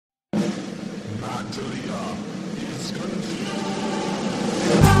Matalia is confused.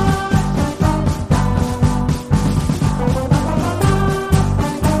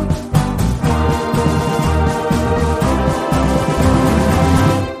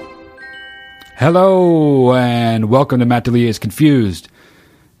 Hello, and welcome to Matt D'Elia is Confused.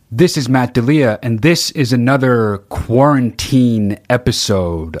 This is Matt D'Elia, and this is another quarantine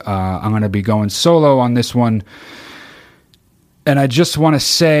episode. I'm going to be going solo on this one. And I just want to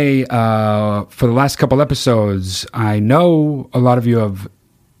say, for the last couple episodes, I know a lot of you have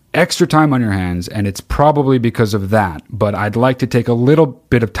extra time on your hands, and it's probably because of that. But I'd like to take a little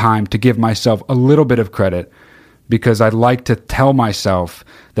bit of time to give myself a little bit of credit, because I'd like to tell myself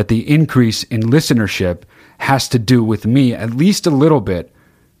that the increase in listenership has to do with me, at least a little bit.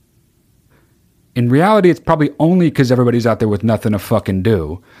 In reality, it's probably only because everybody's out there with nothing to fucking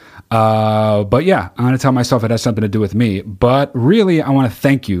do. But yeah, I'm going to tell myself it has something to do with me. But really, I want to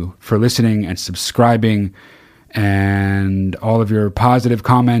thank you for listening and subscribing and all of your positive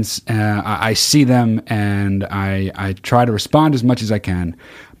comments. I see them, and I try to respond as much as I can.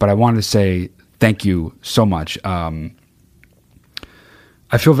 But I wanted to say thank you so much. I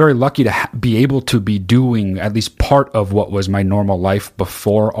feel very lucky to be able to be doing at least part of what was my normal life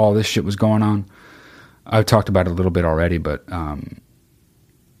before all this shit was going on. I've talked about it a little bit already, but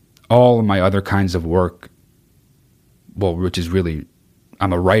all of my other kinds of work, well, which is really,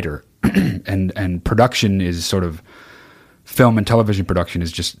 I'm a writer, and production is sort of, film and television production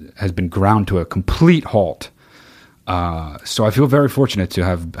has been ground to a complete halt. So I feel very fortunate to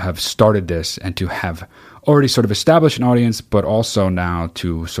have started this and to have already sort of established an audience, but also now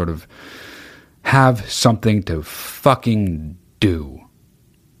to sort of have something to fucking do.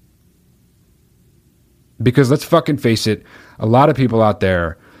 Because let's fucking face it, a lot of people out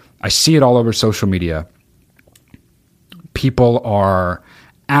there, I see it all over social media, people are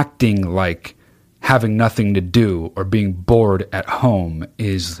acting like having nothing to do or being bored at home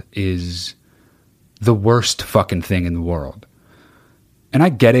is the worst fucking thing in the world. And I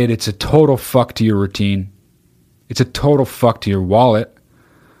get it. It's a total fuck to your routine. It's a total fuck to your wallet.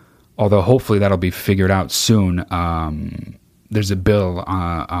 Although hopefully that'll be figured out soon. There's a bill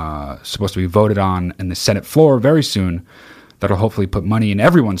supposed to be voted on in the Senate floor very soon that'll hopefully put money in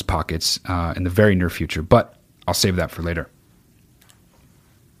everyone's pockets in the very near future. But I'll save that for later.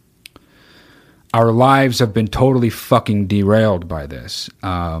 Our lives have been totally fucking derailed by this.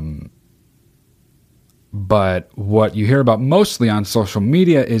 But what you hear about mostly on social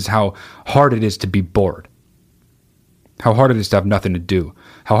media is how hard it is to be bored. How hard it is to have nothing to do.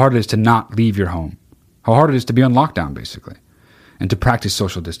 How hard it is to not leave your home. How hard it is to be on lockdown, basically. And to practice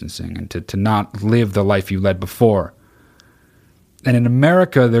social distancing and to not live the life you led before. And in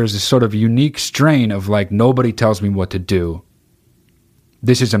America, there's this sort of unique strain of like, nobody tells me what to do.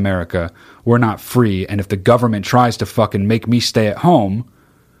 This is America. We're not free. And if the government tries to fucking make me stay at home,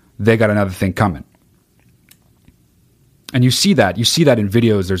 they got another thing coming. And you see that in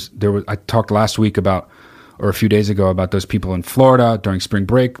videos. I talked last week about, or a few days ago, about those people in Florida during spring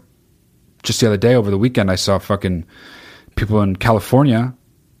break. Just the other day, over the weekend, I saw fucking people in California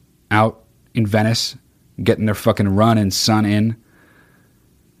out in Venice getting their fucking run and sun in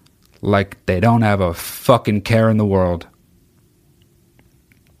like they don't have a fucking care in the world.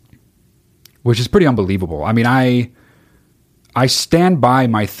 Which is pretty unbelievable. I mean, I stand by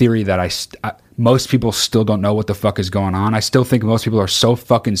my theory that most people still don't know what the fuck is going on. I still think most people are so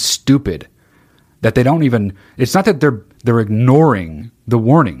fucking stupid that they don't even, it's not that they're ignoring the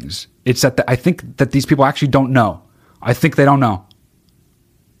warnings. It's that I think that these people actually don't know. I think they don't know.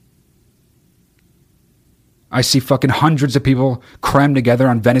 I see fucking hundreds of people crammed together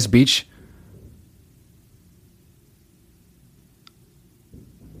on Venice Beach.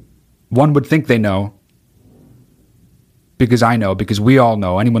 One would think they know. Because I know, because we all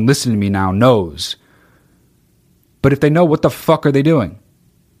know. Anyone listening to me now knows. But if they know, what the fuck are they doing?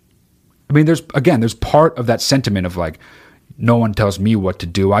 I mean, there's part of that sentiment of like, no one tells me what to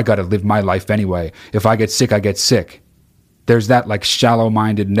do. I got to live my life anyway. If I get sick, I get sick. There's that like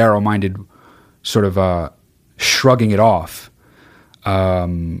shallow-minded, narrow-minded sort of shrugging it off.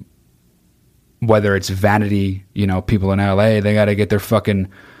 Whether it's vanity, people in LA, they got to get their fucking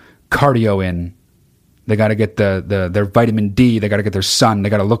cardio in. They got to get their vitamin D. They got to get their sun. They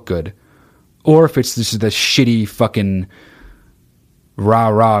got to look good. Or if it's this is the shitty fucking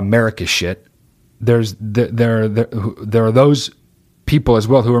rah America shit, there are those people as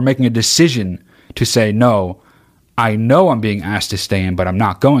well who are making a decision to say, no, I know I'm being asked to stay in, but I'm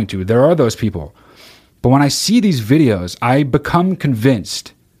not going to. There are those people. But when I see these videos, I become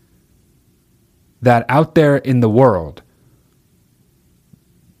convinced that out there in the world,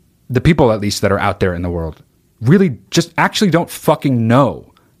 the people, at least, that are out there in the world really just actually don't fucking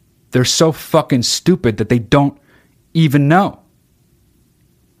know. They're so fucking stupid that they don't even know.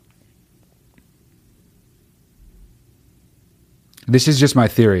 This is just my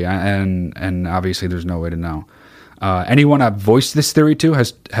theory, and obviously there's no way to know. Anyone I've voiced this theory to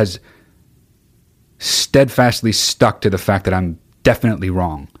has steadfastly stuck to the fact that I'm definitely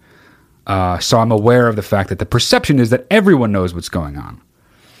wrong. So I'm aware of the fact that the perception is that everyone knows what's going on.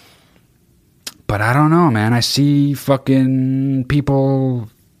 But I don't know, man. I see fucking people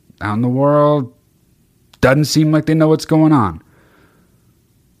out in the world, doesn't seem like they know what's going on.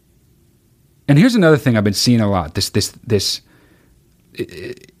 And here's another thing I've been seeing a lot.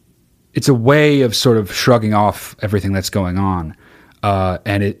 It's a way of sort of shrugging off everything that's going on.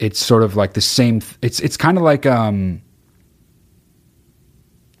 And it's sort of like the same, it's kind of like,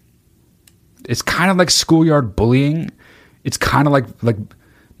 it's kind of like schoolyard bullying. It's kind of like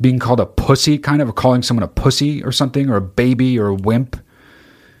being called a pussy, kind of, or calling someone a pussy or something, or a baby or a wimp.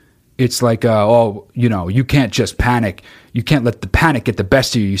 It's like, you can't just panic. You can't let the panic get the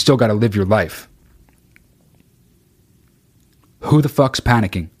best of you. You still got to live your life. Who the fuck's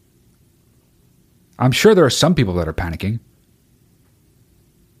panicking? I'm sure there are some people that are panicking.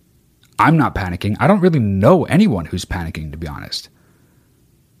 I'm not panicking. I don't really know anyone who's panicking, to be honest.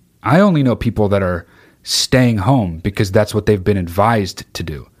 I only know people that are staying home because that's what they've been advised to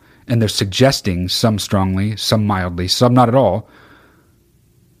do. And they're suggesting, some strongly, some mildly, some not at all,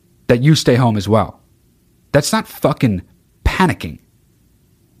 that you stay home as well. That's not fucking panicking.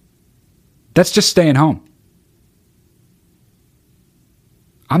 That's just staying home.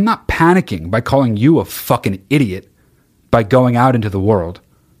 I'm not panicking by calling you a fucking idiot by going out into the world,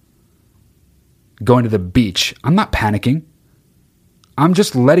 going to the beach. I'm not panicking. I'm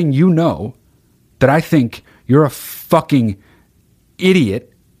just letting you know that I think you're a fucking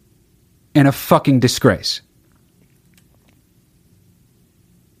idiot and a fucking disgrace.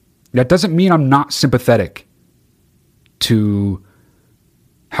 That doesn't mean I'm not sympathetic to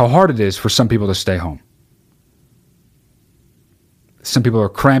how hard it is for some people to stay home. Some people are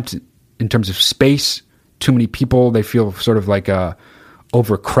cramped in terms of space. Too many people. They feel sort of like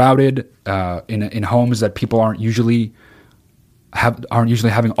overcrowded in homes that people aren't usually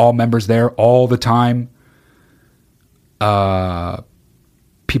having all members there all the time.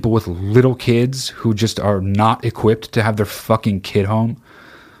 People with little kids who just are not equipped to have their fucking kid home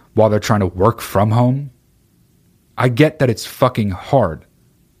while they're trying to work from home. I get that it's fucking hard.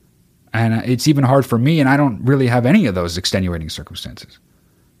 And it's even hard for me, and I don't really have any of those extenuating circumstances.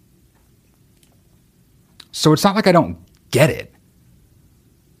 So it's not like I don't get it.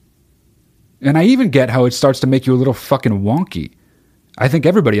 And I even get how it starts to make you a little fucking wonky. I think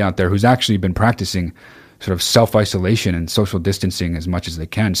everybody out there who's actually been practicing sort of self-isolation and social distancing as much as they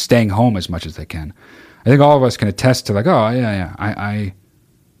can, staying home as much as they can, I think all of us can attest to like, oh, yeah,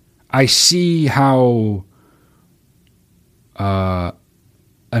 I see how a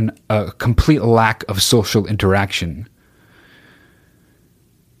complete lack of social interaction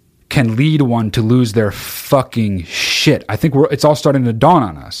can lead one to lose their fucking shit. I think it's all starting to dawn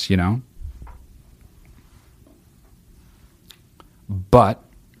on us, you know? But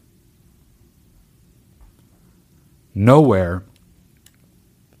nowhere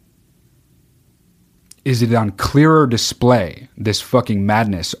is it on clearer display, this fucking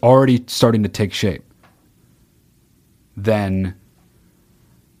madness already starting to take shape, than...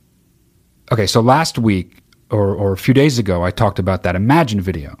 Okay, so last week, or a few days ago, I talked about that Imagine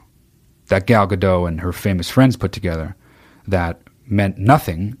video that Gal Gadot and her famous friends put together that meant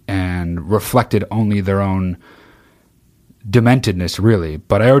nothing and reflected only their own dementedness, really.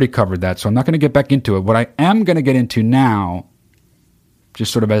 But I already covered that, so I'm not going to get back into it. What I am going to get into now,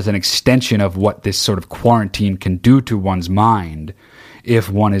 just sort of as an extension of what this sort of quarantine can do to one's mind if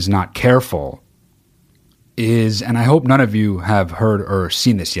one is not careful, is, and I hope none of you have heard or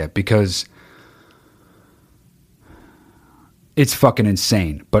seen this yet, because it's fucking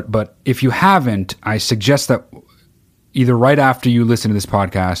insane. But if you haven't, I suggest that either right after you listen to this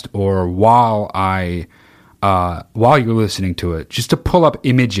podcast or while you're listening to it, just to pull up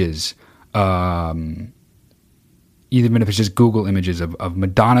images, even if it's just Google images of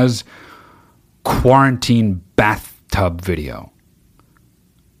Madonna's quarantine bathtub video.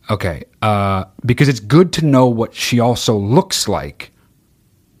 Okay, because it's good to know what she also looks like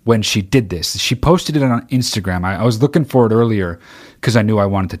when she did this. She posted it on Instagram. I was looking for it earlier because I knew I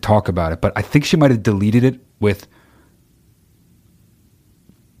wanted to talk about it, but I think she might have deleted it with,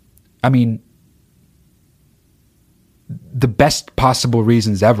 I mean, the best possible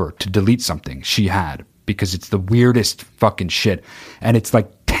reasons ever to delete something she had, because it's the weirdest fucking shit. And it's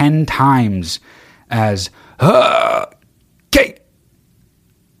like 10 times as Kate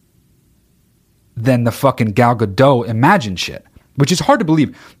than the fucking Gal Gadot Imagine shit, which is hard to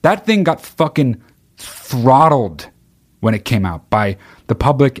believe. That thing got fucking throttled when it came out by the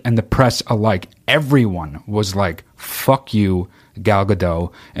public and the press alike. Everyone was like, fuck you, Gal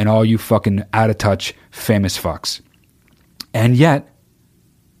Gadot, and all you fucking out-of-touch famous fucks. And yet,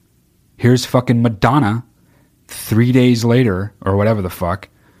 here's fucking Madonna 3 days later, or whatever the fuck,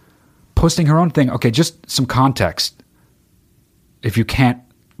 posting her own thing. Okay, just some context. If you can't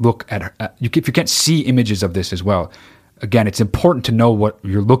look at her, if you can't see images of this as well, again, it's important to know what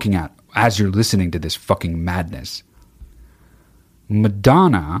you're looking at as you're listening to this fucking madness.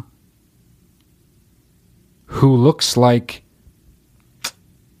 Madonna, who looks like...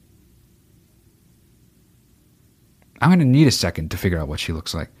 I'm going to need a second to figure out what she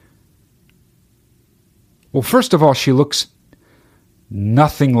looks like. Well, first of all, she looks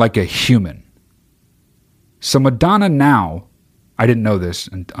nothing like a human. So Madonna now, I didn't know this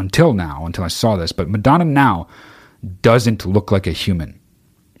until now, until I saw this, but Madonna now doesn't look like a human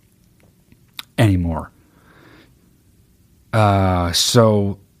anymore.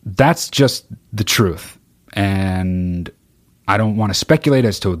 So that's just the truth. And I don't want to speculate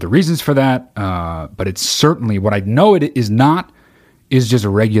as to the reasons for that, but it's certainly, what I know it is not, is just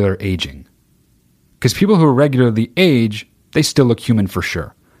regular aging. Because people who regularly age, they still look human for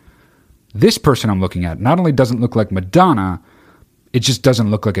sure. This person I'm looking at not only doesn't look like Madonna, it just doesn't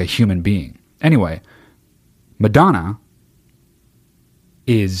look like a human being. Anyway, Madonna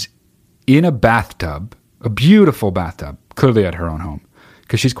is in a bathtub, a beautiful bathtub, clearly at her own home,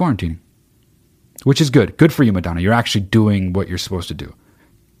 because she's quarantining. Which is good. Good for you, Madonna. You're actually doing what you're supposed to do.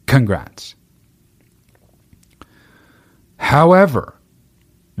 Congrats. However,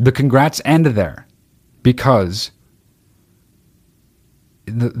 the congrats end there, because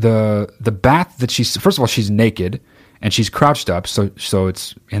the bath that she's... First of all, she's naked, and she's crouched up, so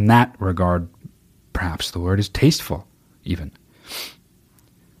it's, in that regard, perhaps the word is tasteful, even.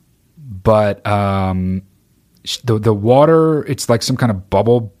 But the water, it's like some kind of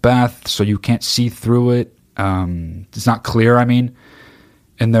bubble bath, so you can't see through it. It's not clear, I mean.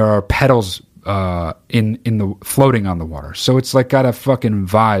 And there are petals in the floating on the water, so it's like got a fucking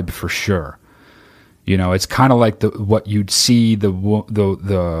vibe for sure. You know, it's kind of like what you'd see the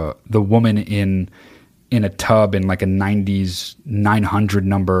woman in a tub in like a 90s 900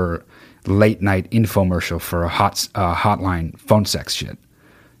 number late night infomercial for a hotline phone sex shit.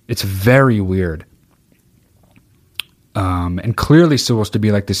 It's very weird. And clearly supposed to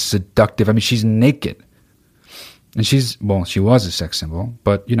be like this seductive... I mean, she's naked. And she was a sex symbol,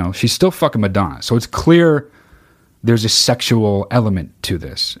 but, you know, she's still fucking Madonna. So it's clear there's a sexual element to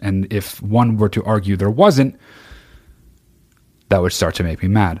this. And if one were to argue there wasn't, that would start to make me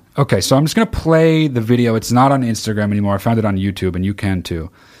mad. Okay, so I'm just going to play the video. It's not on Instagram anymore. I found it on YouTube, and you can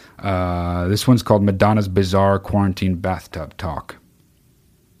too. This one's called Madonna's Bizarre Quarantine Bathtub Talk.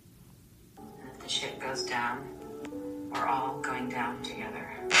 If the shit goes down, we're all going down together.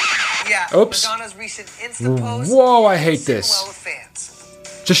 Yeah, Oops. Madonna's recent Insta post. Whoa, I hate sitting this. well with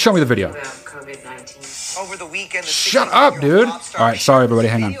fans. Just show me the video. About COVID-19. Over the weekend, the Shut up, 66-year-old dude. pop star All right, sorry, everybody,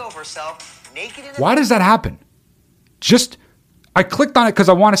 shared hang video on. of herself naked in a Why does that happen? I clicked on it because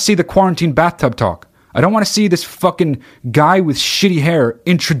I want to see the quarantine bathtub talk. I don't want to see this fucking guy with shitty hair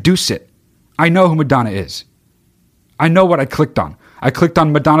introduce it. I know who Madonna is. I know what I clicked on. I clicked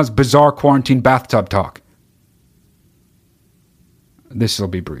on Madonna's Bizarre Quarantine Bathtub Talk. This will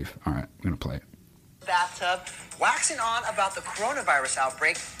be brief. All right, I'm going to play it. bathtub, waxing on about the coronavirus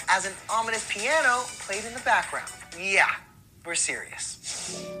outbreak as an ominous piano played in the background. Yeah, we're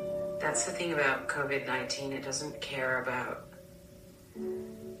serious. That's the thing about COVID-19. It doesn't care about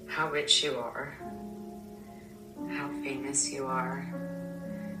how rich you are, how famous you are,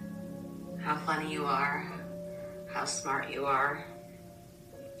 how funny you are, how smart you are,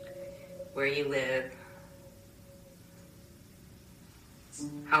 where you live,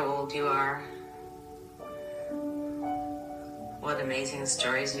 how old you are, what amazing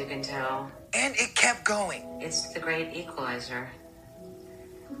stories you can tell. And it kept going. It's the great equalizer.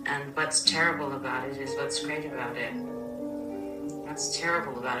 And what's terrible about it is what's great about it. What's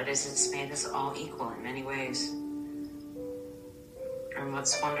terrible about it is it's made us all equal in many ways. And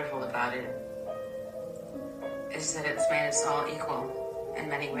what's wonderful about it is that it's made us all equal in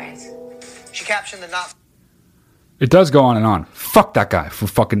many ways. She captioned the not It does go on and on. Fuck that guy for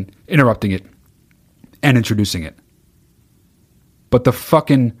fucking interrupting it and introducing it. But the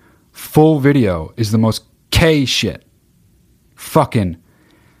fucking full video is the most K shit fucking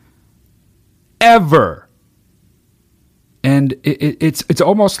ever. And it's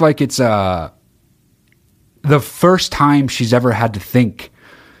almost like it's the first time she's ever had to think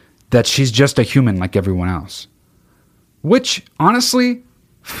that she's just a human like everyone else. Which, honestly,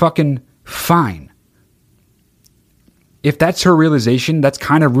 fucking fine. If that's her realization, that's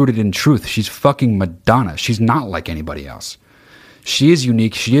kind of rooted in truth. She's fucking Madonna. She's not like anybody else. She is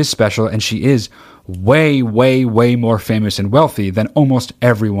unique, she is special, and she is way, way, way more famous and wealthy than almost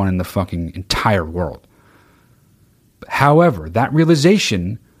everyone in the fucking entire world. However, that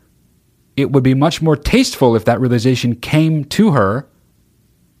realization, it would be much more tasteful if that realization came to her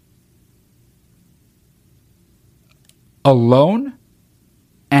alone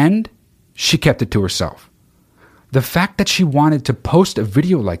and she kept it to herself. The fact that she wanted to post a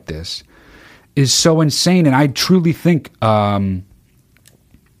video like this is so insane, and I truly think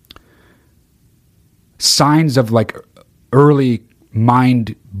signs of like early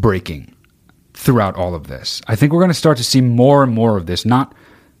mind breaking throughout all of this. I think we're going to start to see more and more of this, not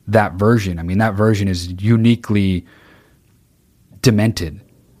that version. I mean, that version is uniquely demented,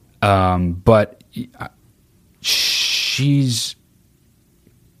 but she's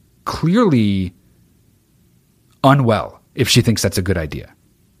clearly unwell if she thinks that's a good idea,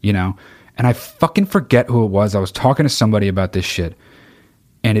 you know? And I fucking forget who it was. I was talking to somebody about this shit,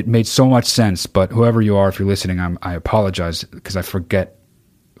 and it made so much sense, but whoever you are, if you're listening, I apologize because I forget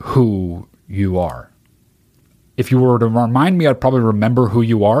who you are. If you were to remind me, I'd probably remember who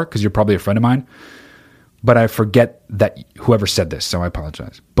you are because you're probably a friend of mine, but I forget that whoever said this, so I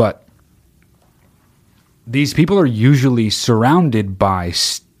apologize. But these people are usually surrounded by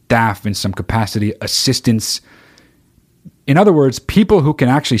staff in some capacity, assistants. In other words, people who can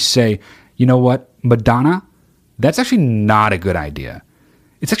actually say, you know what, Madonna, that's actually not a good idea.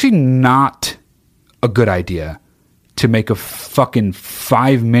 It's actually not a good idea to make a fucking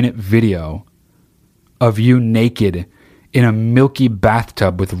 5-minute video of you naked in a milky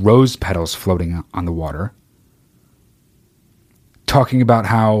bathtub with rose petals floating on the water, talking about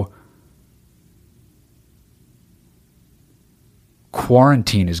how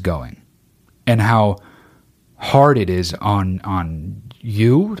quarantine is going and how hard it is on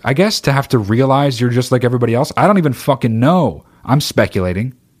you, I guess, to have to realize you're just like everybody else. I don't even fucking know. I'm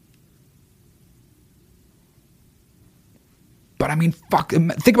speculating. But I mean, fuck,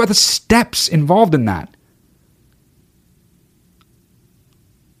 think about the steps involved in that.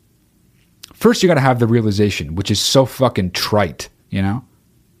 First, you got to have the realization, which is so fucking trite, you know?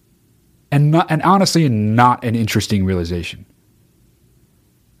 And honestly, not an interesting realization.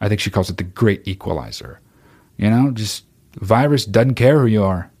 I think she calls it the great equalizer. You know, just virus doesn't care who you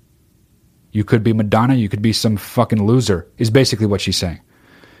are. You could be Madonna, you could be some fucking loser, is basically what she's saying.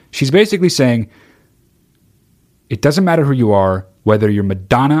 She's basically saying, it doesn't matter who you are, whether you're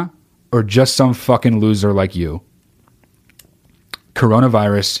Madonna or just some fucking loser like you.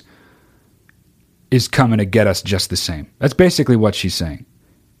 Coronavirus is coming to get us just the same. That's basically what she's saying.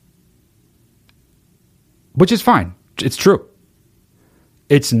 Which is fine. It's true.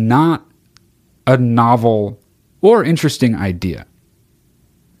 It's not a novel or interesting idea.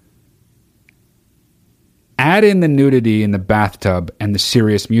 Add in the nudity in the bathtub and the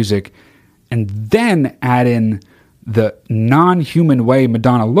serious music, and then add in the non-human way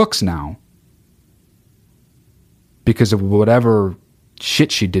Madonna looks now because of whatever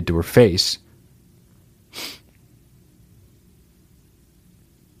shit she did to her face.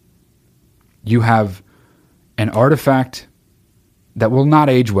 You have an artifact that will not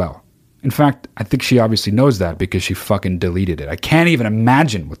age well. In fact, I think she obviously knows that because she fucking deleted it. I can't even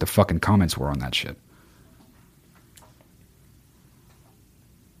imagine what the fucking comments were on that shit.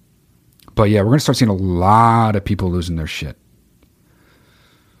 But yeah, we're going to start seeing a lot of people losing their shit.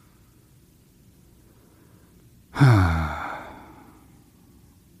 I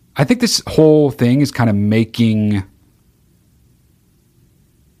think this whole thing is kind of making...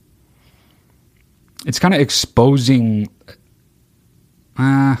 It's kind of exposing...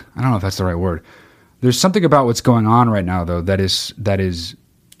 I don't know if that's the right word. There's something about what's going on right now, though, that is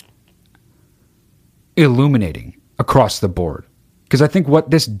illuminating across the board. Because I think what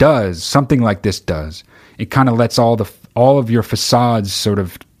this does, something like this does, it kind of lets all of your facades sort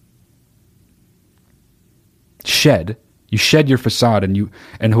of shed. You shed your facade,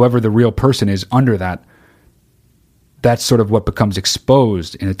 and whoever the real person is under that, that's sort of what becomes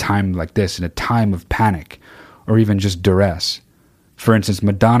exposed in a time like this, in a time of panic, or even just duress. For instance,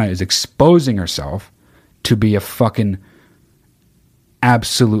 Madonna is exposing herself to be a fucking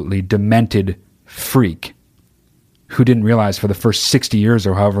absolutely demented freak who didn't realize for the first 60 years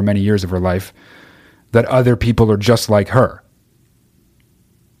or however many years of her life that other people are just like her.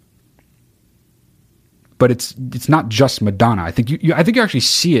 but it's not just Madonna. I think you actually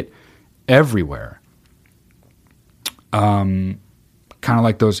see it everywhere. Kind of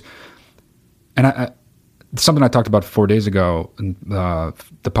like those, and something I talked about 4 days ago in the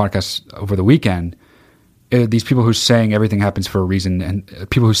podcast over the weekend. These people who saying everything happens for a reason, and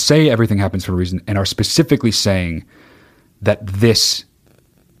people who say everything happens for a reason, and are specifically saying that this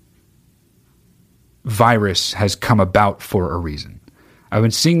virus has come about for a reason. I've been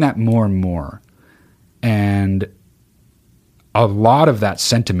seeing that more and more, and a lot of that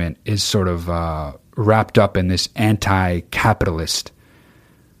sentiment is sort of wrapped up in this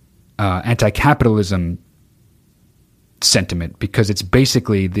anti-capitalism sentiment, because it's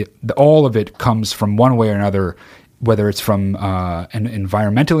basically all of it comes from one way or another, whether it's from an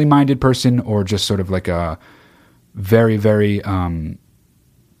environmentally minded person or just sort of like a very, very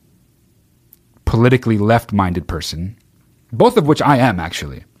politically left-minded person, both of which I am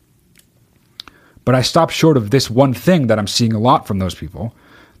actually. But I stop short of this one thing that I'm seeing a lot from those people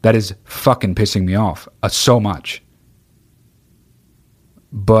that is fucking pissing me off so much.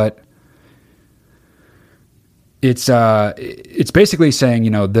 But it's basically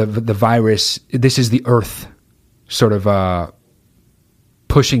saying, the virus, this is the earth sort of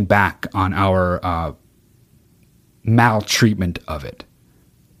pushing back on our maltreatment of it.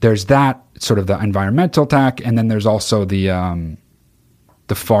 There's that sort of the environmental attack, and then there's also the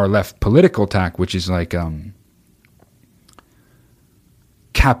far left political attack, which is like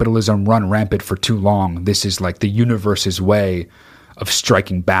capitalism run rampant for too long. This is like the universe's way of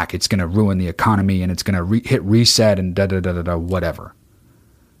striking back. It's going to ruin the economy, and it's going to hit reset and da-da-da-da-da, whatever.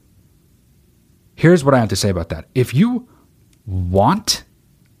 Here's what I have to say about that. If you want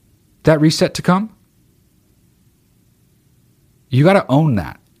that reset to come, you got to own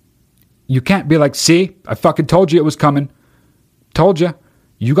that. You can't be like, see, I fucking told you it was coming. Told you.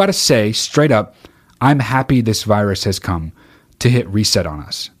 You got to say straight up, I'm happy this virus has come to hit reset on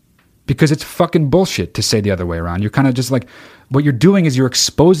us. Because it's fucking bullshit to say the other way around. You're kind of just like, what you're doing is you're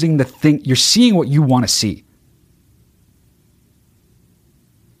exposing the thing, you're seeing what you want to see.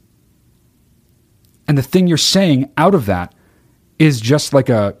 And the thing you're saying out of that is just like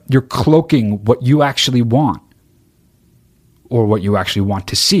you're cloaking what you actually want, or what you actually want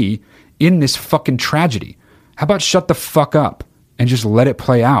to see in this fucking tragedy. How about shut the fuck up and just let it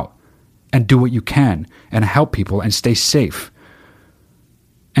play out and do what you can and help people and stay safe.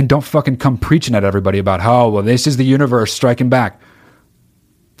 And don't fucking come preaching at everybody about how, well, this is the universe striking back.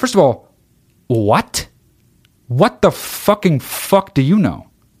 First of all, what? What the fucking fuck do you know?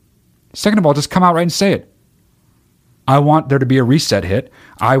 Second of all, just come out right and say it. I want there to be a reset hit.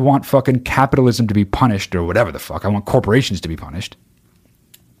 I want fucking capitalism to be punished, or whatever the fuck. I want corporations to be punished.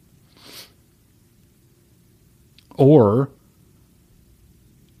 Or,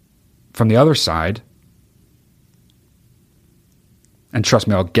 from the other side, and trust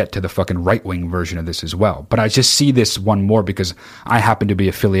me, I'll get to the fucking right-wing version of this as well. But I just see this one more because I happen to be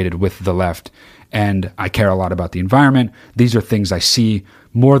affiliated with the left, and I care a lot about the environment. These are things I see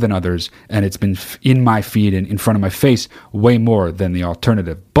more than others, and it's been in my feed and in front of my face way more than the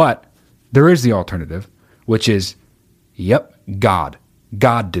alternative. But there is the alternative, which is, yep, God.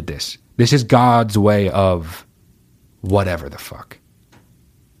 God did this. This is God's way of whatever the fuck.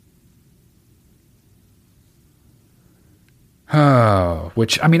 Oh,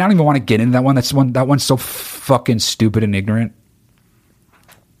 which, I mean, I don't even want to get into that one. That one's so fucking stupid and ignorant.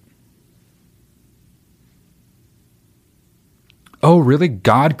 Oh, really?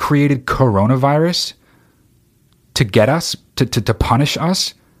 God created coronavirus to get us, to punish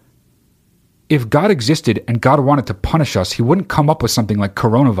us? If God existed and God wanted to punish us, he wouldn't come up with something like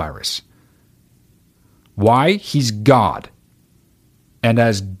coronavirus. Why? He's God. And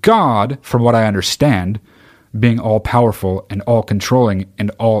as God, from what I understand, being all-powerful and all-controlling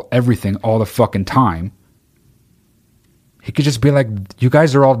and everything all the fucking time, he could just be like, you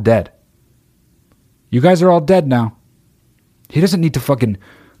guys are all dead. You guys are all dead now. He doesn't need to fucking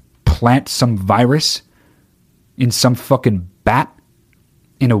plant some virus in some fucking bat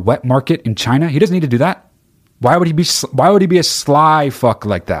in a wet market in China. He doesn't need to do that. Why would he be a sly fuck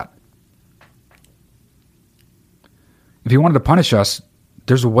like that? If he wanted to punish us,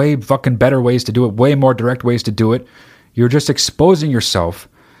 there's way fucking better ways to do it, way more direct ways to do it. You're just exposing yourself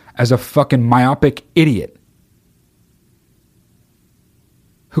as a fucking myopic idiot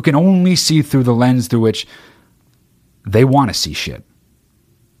who can only see through the lens through which they want to see shit.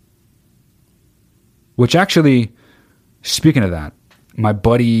 Which actually, speaking of that, my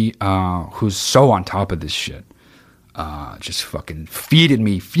buddy who's so on top of this shit, just fucking feeding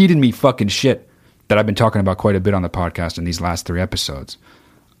me fucking shit that I've been talking about quite a bit on the podcast in these last 3 episodes.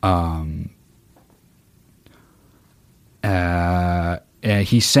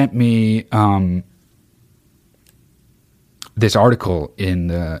 he sent me this article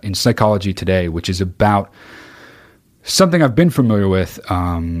in Psychology Today, which is about something I've been familiar with,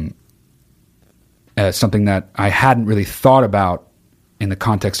 something that I hadn't really thought about in the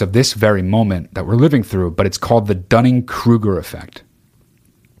context of this very moment that we're living through, but it's called the Dunning-Kruger effect.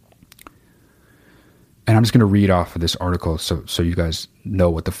 And I'm just going to read off of this article so you guys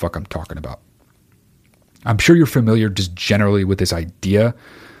know what the fuck I'm talking about. I'm sure you're familiar just generally with this idea,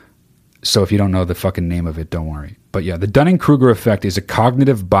 so if you don't know the fucking name of it, don't worry. But yeah, the Dunning-Kruger effect is a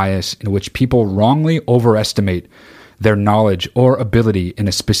cognitive bias in which people wrongly overestimate their knowledge or ability in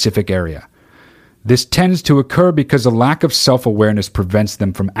a specific area. This tends to occur because a lack of self-awareness prevents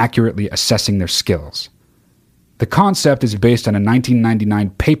them from accurately assessing their skills. The concept is based on a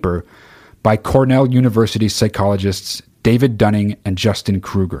 1999 paper by Cornell University psychologists David Dunning and Justin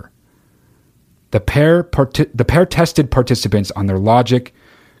Kruger. The pair tested participants on their logic,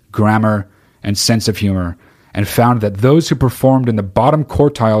 grammar, and sense of humor, and found that those who performed in the bottom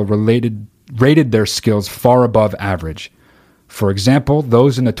quartile rated their skills far above average. For example,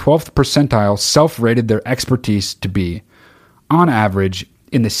 those in the 12th percentile self-rated their expertise to be, on average,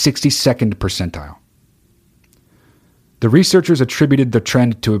 in the 62nd percentile. The researchers attributed the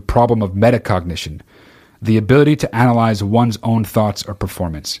trend to a problem of metacognition, the ability to analyze one's own thoughts or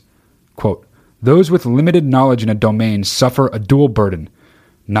performance. Quote, those with limited knowledge in a domain suffer a dual burden.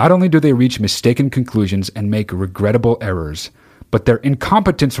 Not only do they reach mistaken conclusions and make regrettable errors, but their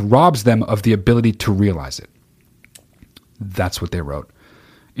incompetence robs them of the ability to realize it. That's what they wrote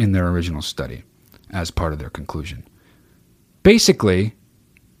in their original study as part of their conclusion. Basically,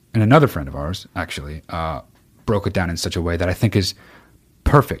 and another friend of ours actually broke it down in such a way that I think is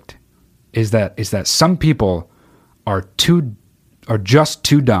perfect, is that some people are just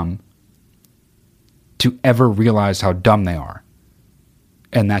too dumb to ever realize how dumb they are.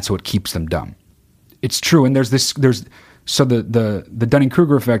 And that's what keeps them dumb. It's true. And so the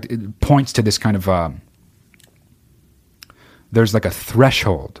Dunning-Kruger effect, it points to this kind of, there's like a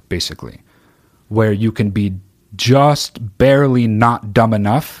threshold basically where you can be just barely not dumb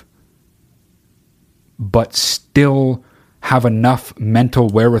enough, but still have enough mental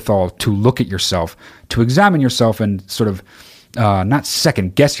wherewithal to look at yourself, to examine yourself and sort of, not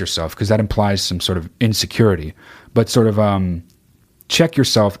second guess yourself, because that implies some sort of insecurity, but sort of check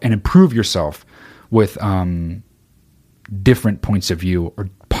yourself and improve yourself with different points of view or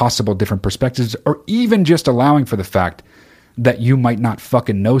possible different perspectives, or even just allowing for the fact that you might not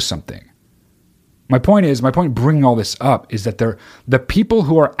fucking know something. My point bringing all this up is that the people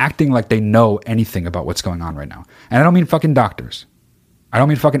who are acting like they know anything about what's going on right now, and I don't mean fucking doctors. I don't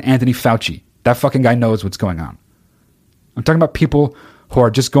mean fucking Anthony Fauci. That fucking guy knows what's going on. I'm talking about people who are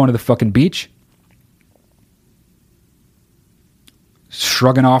just going to the fucking beach,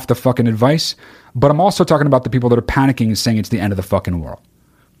 shrugging off the fucking advice, but I'm also talking about the people that are panicking and saying it's the end of the fucking world.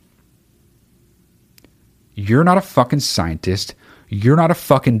 You're not a fucking scientist. You're not a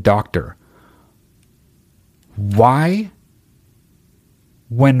fucking doctor. Why,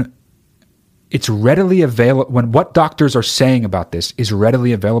 when it's readily available, when what doctors are saying about this is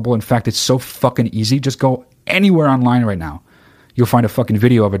readily available, in fact, it's so fucking easy, just go anywhere online right now. You'll find a fucking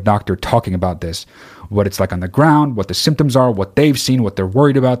video of a doctor talking about this, what it's like on the ground, what the symptoms are, what they've seen, what they're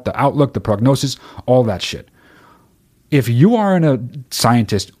worried about, the outlook, the prognosis, all that shit. If you aren't a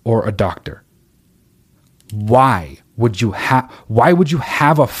scientist or a doctor, why would you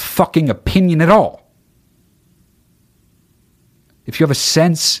have a fucking opinion at all? If you have a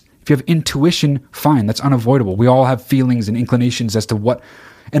sense, if you have intuition, fine, that's unavoidable. We all have feelings and inclinations as to what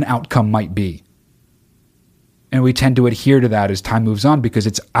an outcome might be. And we tend to adhere to that as time moves on because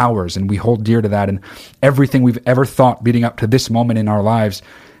it's ours and we hold dear to that, and everything we've ever thought leading up to this moment in our lives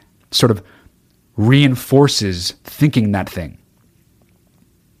sort of reinforces thinking that thing.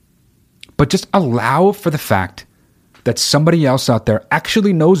 But just allow for the fact that somebody else out there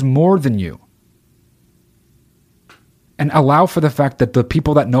actually knows more than you. And allow for the fact that the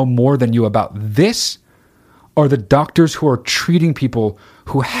people that know more than you about this are the doctors who are treating people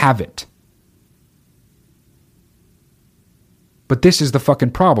who have it. But this is the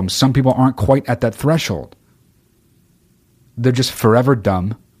fucking problem. Some people aren't quite at that threshold. They're just forever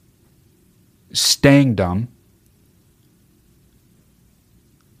dumb, staying dumb,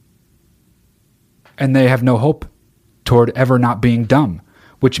 and they have no hope toward ever not being dumb,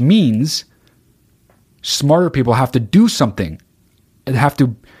 which means smarter people have to do something and have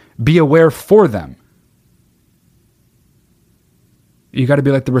to be aware for them. You got to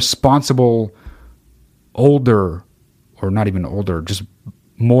be like the responsible, older, or not even older, just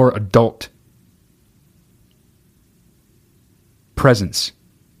more adult presence.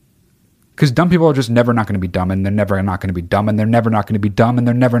 Because dumb people are just never not going to be dumb, and they're never not going to be dumb, and they're never not going to be dumb, and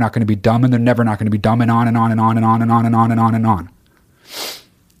they're never not going to be dumb, and they're never not going to be dumb, and on and on and on and on and on and on and on and on.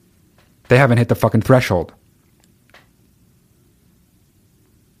 They haven't hit the fucking threshold.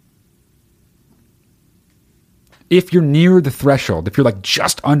 If you're near the threshold, if you're like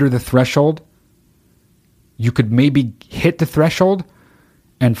just under the threshold, you could maybe hit the threshold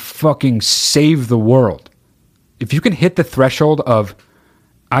and fucking save the world. If you can hit the threshold of,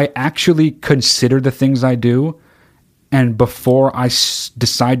 I actually consider the things I do, and before I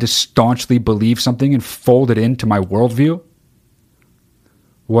decide to staunchly believe something and fold it into my worldview,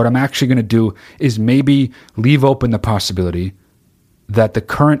 what I'm actually going to do is maybe leave open the possibility that the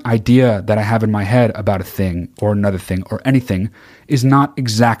current idea that I have in my head about a thing or another thing or anything is not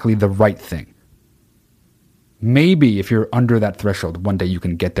exactly the right thing. Maybe if you're under that threshold, one day you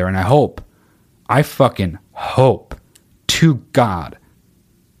can get there. And I fucking hope to God,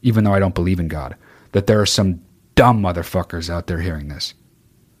 even though I don't believe in God, that there are some dumb motherfuckers out there hearing this.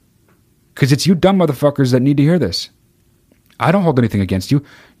 Because it's you dumb motherfuckers that need to hear this. I don't hold anything against you.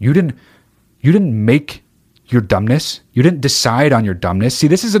 You didn't make your dumbness. You didn't decide on your dumbness. See,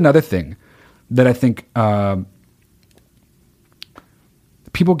 this is another thing that I think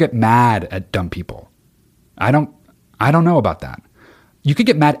people get mad at dumb people. I don't know about that. You could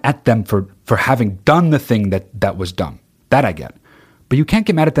get mad at them for having done the thing that was dumb. That I get. But you can't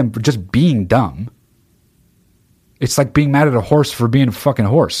get mad at them for just being dumb. It's like being mad at a horse for being a fucking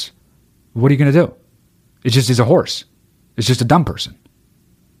horse. What are you going to do? It just is a horse. It's just a dumb person.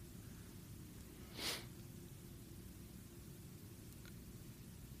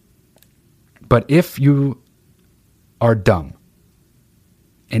 But if you are dumb,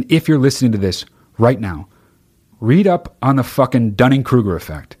 and if you're listening to this right now, read up on the fucking Dunning-Kruger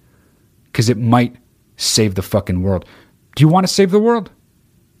effect, because it might save the fucking world. Do you want to save the world?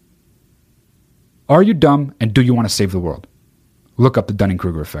 Are you dumb, and do you want to save the world? Look up the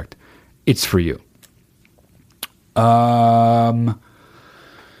Dunning-Kruger effect. It's for you.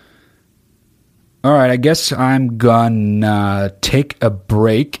 All right, I guess I'm gonna take a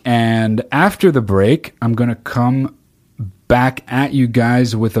break, and after the break, I'm gonna come back at you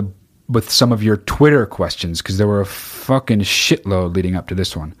guys with some of your Twitter questions, because there were a fucking shitload leading up to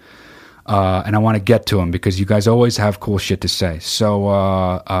this one, and I want to get to them because you guys always have cool shit to say. So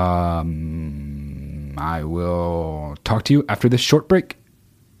I will talk to you after this short break.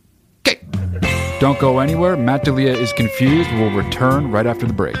 Okay, don't go anywhere. Matt D'Elia is confused. We'll return right after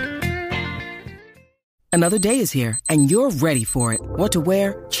the break. Another day is here, and you're ready for it. What to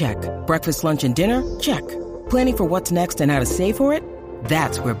wear? Check. Breakfast, lunch, and dinner? Check. Planning for what's next and how to save for it?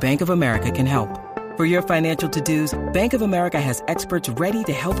 That's where Bank of America can help. For your financial to-dos, Bank of America has experts ready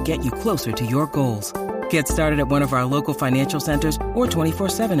to help get you closer to your goals. Get started at one of our local financial centers or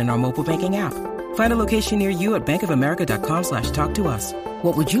 24/7 in our mobile banking app. Find a location near you at bankofamerica.com/talktous.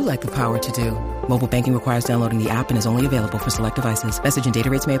 What would you like the power to do? Mobile banking requires downloading the app and is only available for select devices. Message and data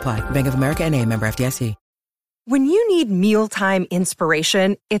rates may apply. Bank of America NA, member FDIC. When you need mealtime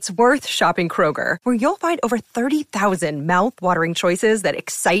inspiration, it's worth shopping Kroger, where you'll find over 30,000 mouth-watering choices that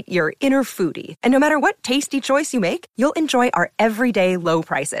excite your inner foodie. And no matter what tasty choice you make, you'll enjoy our everyday low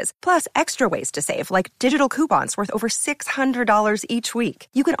prices, plus extra ways to save, like digital coupons worth over $600 each week.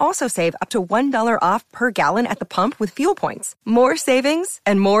 You can also save up to $1 off per gallon at the pump with fuel points. More savings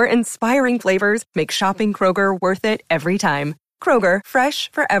and more inspiring flavors make shopping Kroger worth it every time. Kroger, fresh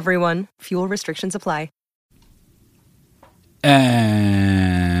for everyone. Fuel restrictions apply.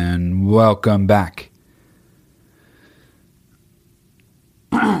 And welcome back.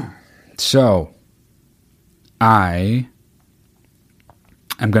 So, I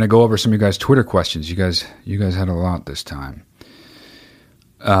am going to go over some of you guys' Twitter questions. You guys had a lot this time.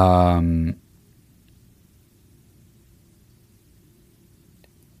 I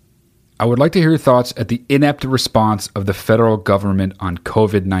would like to hear your thoughts at the inept response of the federal government on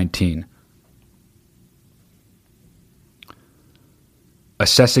COVID-19.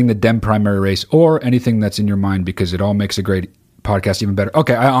 Assessing the Dem primary race, or anything that's in your mind, because it all makes a great podcast even better.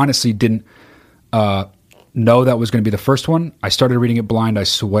 Okay, I honestly didn't know that was going to be the first one. I started reading it blind, I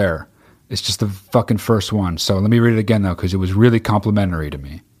swear. It's just the fucking first one. So let me read it again, though, because it was really complimentary to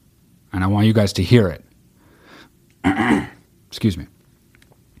me. And I want you guys to hear it. Excuse me.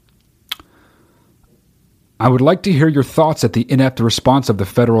 I would like to hear your thoughts at the inept response of the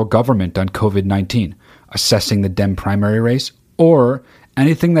federal government on COVID-19, assessing the Dem primary race, or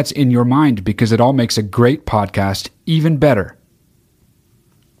anything that's in your mind, because it all makes a great podcast even better.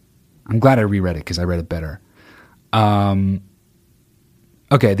 I'm glad I reread it because I read it better. Okay,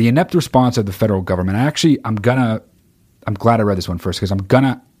 the inept response of the federal government. I'm going to I'm glad I read this one first because I'm going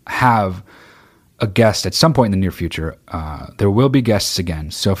to have a guest at some point in the near future. There will be guests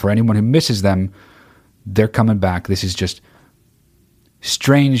again. So for anyone who misses them, they're coming back. This is just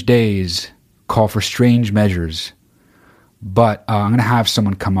strange days, call for strange measures. But I'm going to have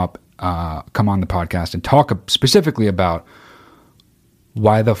someone come on the podcast and talk specifically about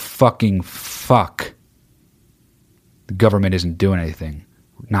why the fucking fuck the government isn't doing anything.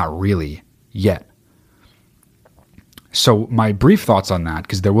 Not really yet. So my brief thoughts on that,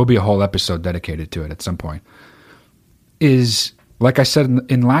 because there will be a whole episode dedicated to it at some point, is, like I said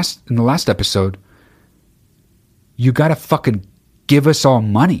in the last episode, you got to fucking give us all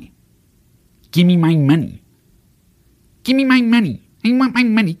money. Give me my money. Give me my money. I want my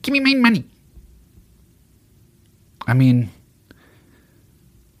money. Give me my money. I mean,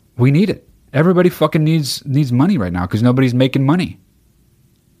 we need it. Everybody fucking needs money right now because nobody's making money.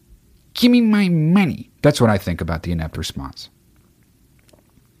 Give me my money. That's what I think about the inept response.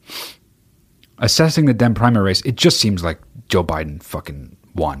 Assessing the Dem primary race, it just seems like Joe Biden fucking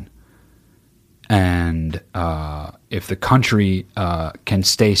won. And if the country can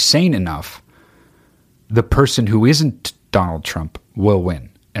stay sane enough, the person who isn't Donald Trump will win.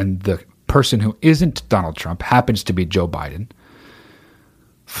 And the person who isn't Donald Trump happens to be Joe Biden,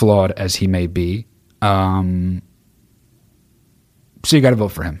 flawed as he may be. So you got to vote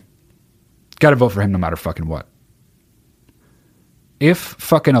for him. Got to vote for him no matter fucking what. If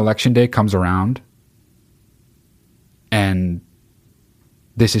fucking election day comes around and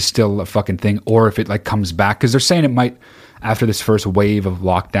this is still a fucking thing, or if it like comes back, because they're saying it might, after this first wave of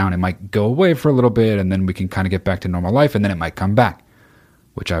lockdown, it might go away for a little bit and then we can kind of get back to normal life and then it might come back,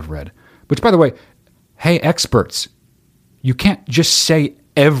 which I've read. Which, by the way, hey, experts, you can't just say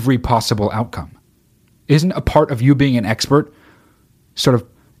every possible outcome. Isn't a part of you being an expert sort of,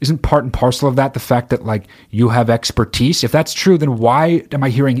 isn't part and parcel of that the fact that like you have expertise? If that's true, then why am I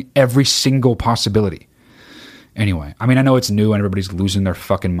hearing every single possibility? Anyway, I mean, I know it's new and everybody's losing their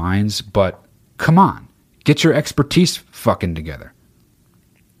fucking minds, but come on, get your expertise fucking together.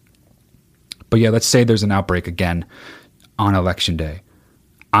 But yeah, let's say there's an outbreak again on election day.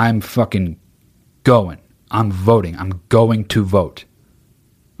 I'm fucking going. I'm voting. I'm going to vote.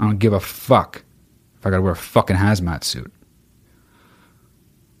 I don't give a fuck if I gotta wear a fucking hazmat suit.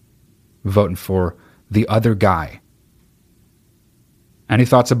 Voting for the other guy. Any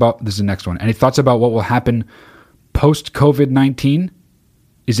thoughts about, this is the next one, any thoughts about what will happen post-COVID-19?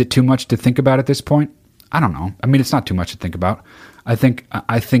 Is it too much to think about at this point? I don't know. I mean, it's not too much to think about. I think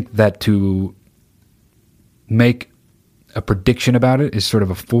that to make a prediction about it is sort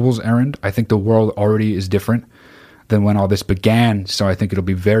of a fool's errand. I think the world already is different than when all this began, so I think it'll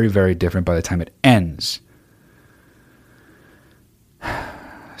be very, very different by the time it ends.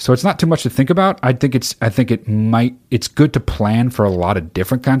 So it's not too much to think about. It's good to plan for a lot of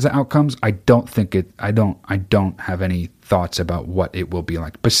different kinds of outcomes. I don't have any thoughts about what it will be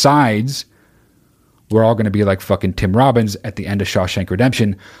like. Besides, we're all going to be like fucking Tim Robbins at the end of Shawshank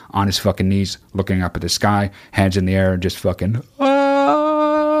Redemption on his fucking knees, looking up at the sky, hands in the air, and just fucking,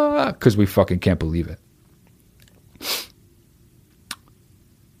 because we fucking can't believe it.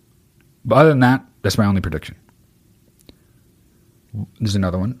 But other than that, that's my only prediction. There's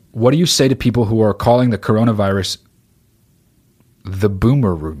another one. What do you say to people who are calling the coronavirus the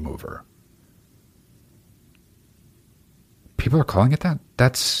boomer remover? People are calling it that?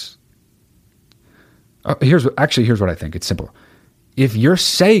 That's... here's what I think. It's simple. If you're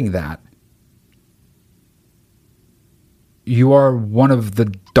saying that, you are one of the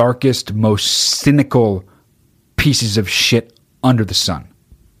darkest, most cynical pieces of shit under the sun.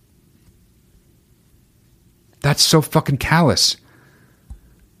 That's so fucking callous.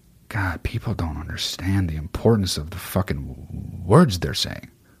 God, people don't understand the importance of the fucking words they're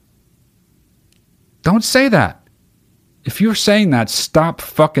saying. Don't say that. If you're saying that, stop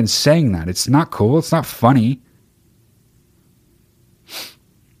fucking saying that. It's not cool. It's not funny.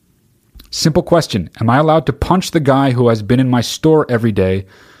 Simple question. Am I allowed to punch the guy who has been in my store every day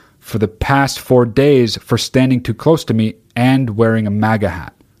for the past 4 days for standing too close to me and wearing a MAGA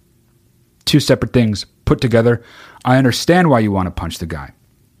hat? Two separate things put together. I understand why you want to punch the guy.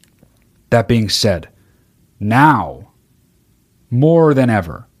 That being said, now, more than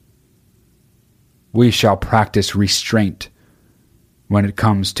ever, we shall practice restraint when it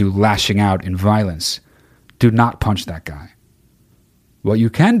comes to lashing out in violence. Do not punch that guy. What you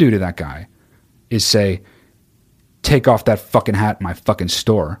can do to that guy is say, take off that fucking hat in my fucking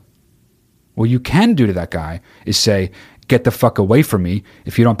store. What you can do to that guy is say, get the fuck away from me.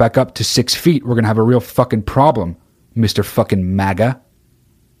 If you don't back up to 6 feet, we're going to have a real fucking problem, Mr. fucking MAGA.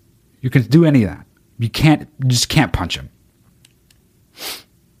 You can do any of that. You just can't punch him.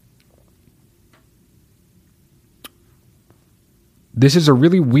 This is a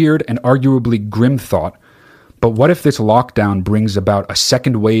really weird and arguably grim thought, but what if this lockdown brings about a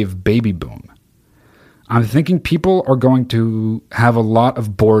second wave baby boom? I'm thinking people are going to have a lot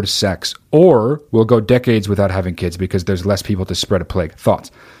of bored sex, or will go decades without having kids because there's less people to spread a plague.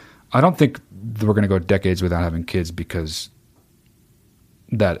 Thoughts? I don't think we're going to go decades without having kids because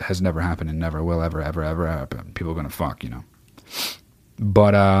that has never happened and never will ever happen. People are going to fuck,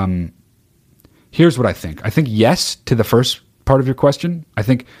 But here's what I think. I think yes to the first part of your question. I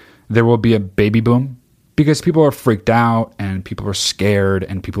think there will be a baby boom because people are freaked out and people are scared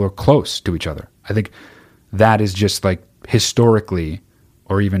and people are close to each other. I think that is just like historically,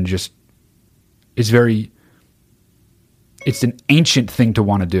 or even just, it's an ancient thing to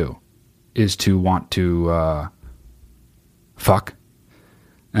want to do, is to want to fuck.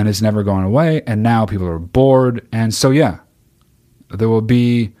 And it's never going away. And now people are bored. And so, yeah, there will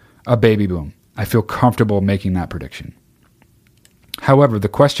be a baby boom. I feel comfortable making that prediction. However, the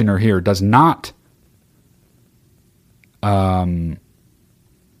questioner here does not bring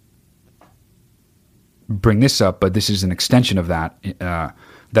this up, but this is an extension of that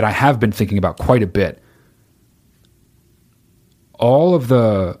that I have been thinking about quite a bit. All of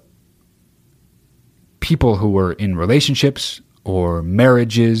the people who were in relationships or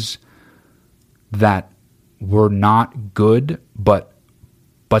marriages that were not good, but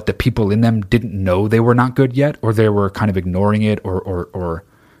the people in them didn't know they were not good yet, or they were kind of ignoring it, or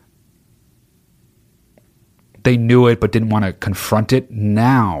they knew it but didn't want to confront it.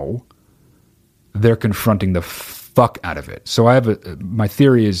 Now they're confronting the fuck out of it. So my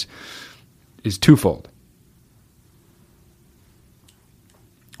theory is twofold.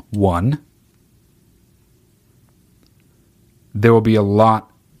 One, there will be a lot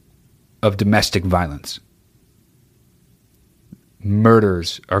of domestic violence.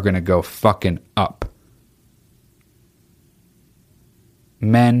 Murders are going to go fucking up.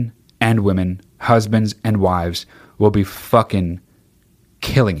 Men and women, husbands and wives, will be fucking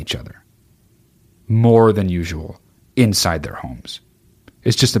killing each other more than usual inside their homes.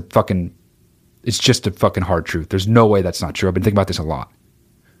 It's just a fucking hard truth. There's no way that's not true. I've been thinking about this a lot.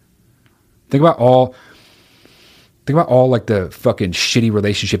 Think about all like the fucking shitty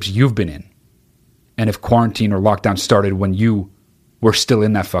relationships you've been in. And if quarantine or lockdown started when you were still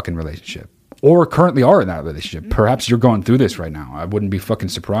in that fucking relationship, or currently are in that relationship, perhaps you're going through this right now. I wouldn't be fucking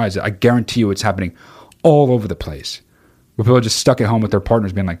surprised. I guarantee you it's happening all over the place, where people are just stuck at home with their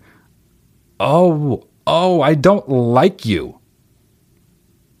partners being like, oh, I don't like you.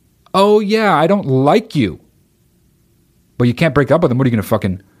 Oh yeah, I don't like you. But you can't break up with them. What are you going to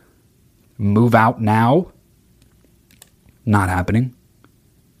fucking move out now? Not happening.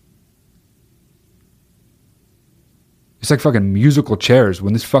 It's like fucking musical chairs.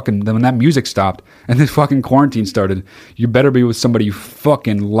 When that music stopped and this fucking quarantine started, you better be with somebody you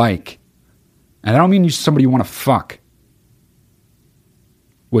fucking like. And I don't mean somebody you want to fuck,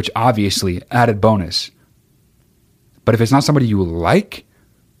 which obviously added bonus. But if it's not somebody you like,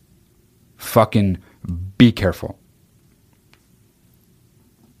 fucking be careful.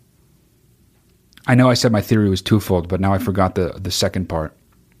 I know I said my theory was twofold, but now I forgot the second part.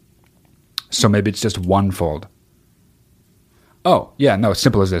 So maybe it's just onefold. Oh, yeah, no, it's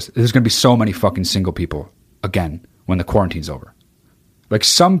simple as this. There's going to be so many fucking single people, again, when the quarantine's over. Like,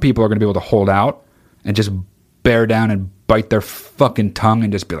 some people are going to be able to hold out and just bear down and bite their fucking tongue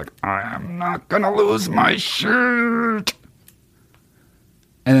and just be like, I am not going to lose my shirt.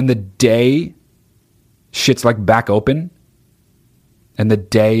 And then the day shit's like back open, and the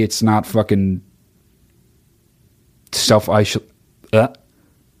day it's not fucking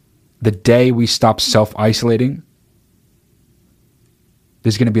the day we stop self-isolating,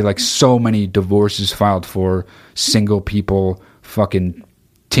 there's going to be like so many divorces filed for single people. Fucking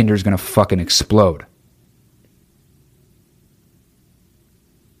Tinder's going to fucking explode.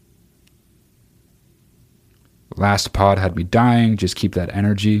 Last pod had me dying. Just keep that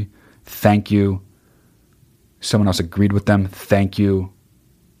energy. Thank you. Someone else agreed with them. Thank you.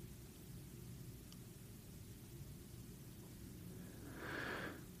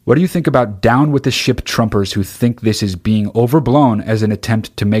 What do you think about down with the ship Trumpers who think this is being overblown as an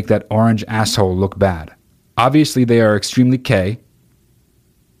attempt to make that orange asshole look bad? Obviously, they are extremely K,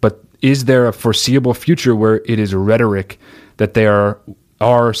 but is there a foreseeable future where it is rhetoric that they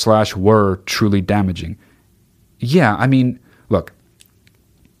are/were truly damaging? Yeah, I mean, look,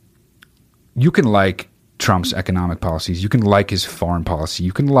 you can like Trump's economic policies, you can like his foreign policy,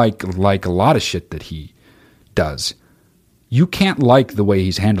 you can like a lot of shit that he does. You can't like the way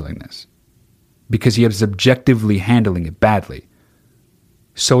he's handling this, because he is objectively handling it badly.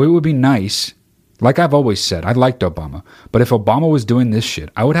 So it would be nice, like I've always said, I liked Obama, but if Obama was doing this shit,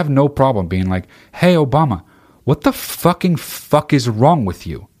 I would have no problem being like, hey, Obama, what the fucking fuck is wrong with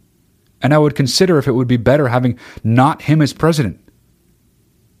you? And I would consider if it would be better having not him as president.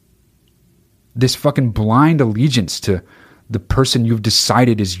 This fucking blind allegiance to the person you've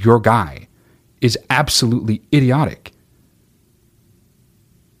decided is your guy is absolutely idiotic.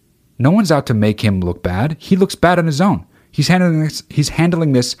 No one's out to make him look bad. He looks bad on his own. He's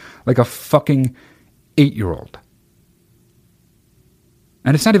handling this like a fucking 8-year-old.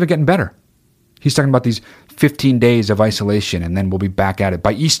 And it's not even getting better. He's talking about these 15 days of isolation and then we'll be back at it.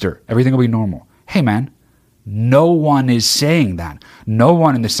 By Easter, everything will be normal. Hey, man, no one is saying that. No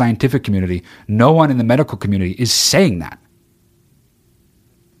one in the scientific community, no one in the medical community is saying that.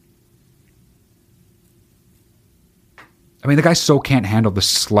 I mean, the guy so can't handle the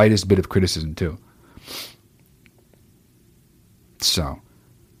slightest bit of criticism, too. So,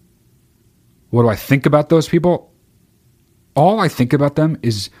 what do I think about those people? All I think about them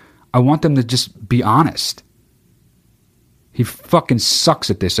is I want them to just be honest. He fucking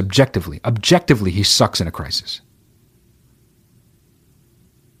sucks at this objectively. Objectively, he sucks in a crisis.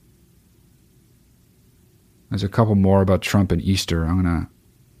 There's a couple more about Trump and Easter. I'm going to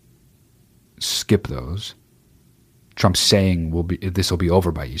skip those. Trump saying this will be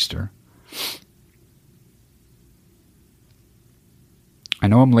over by Easter. I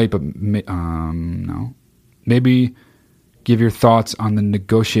know I'm late, but no. Maybe give your thoughts on the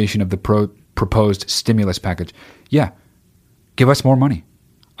negotiation of the proposed stimulus package. Yeah, give us more money.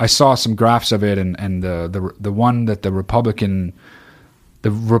 I saw some graphs of it, and the one that the Republicans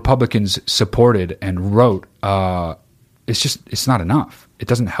supported and wrote. It's not enough. It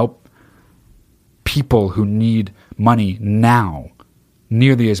doesn't help people who need money now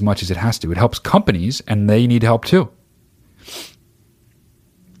nearly as much as it has to. It helps companies, and they need help too.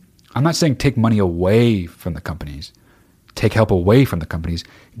 I'm not saying take money away from the companies. Take help away from the companies.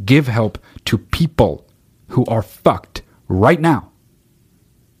 Give help to people who are fucked right now.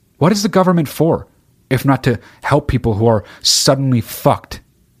 What is the government for, if not to help people who are suddenly fucked?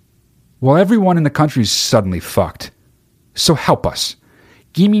 Well, everyone in the country is suddenly fucked. So help us.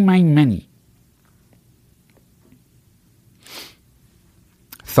 Give me my money.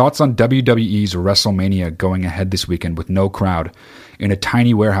 Thoughts on WWE's WrestleMania going ahead this weekend with no crowd in a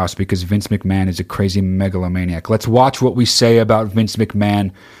tiny warehouse because Vince McMahon is a crazy megalomaniac. Let's watch what we say about Vince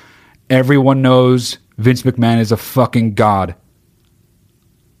McMahon. Everyone knows Vince McMahon is a fucking god.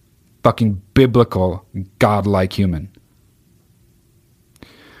 Fucking biblical, godlike human.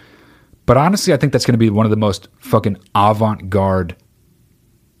 But honestly, I think that's going to be one of the most fucking avant-garde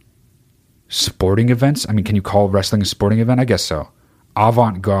sporting events. I mean, can you call wrestling a sporting event? I guess so.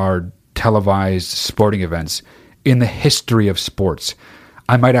 Avant-garde televised sporting events in the history of sports.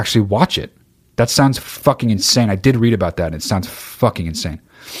 I might actually watch it. That sounds fucking insane. I did read about that, and it sounds fucking insane.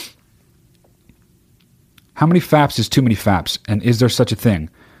 How many faps is too many faps, and is there such a thing?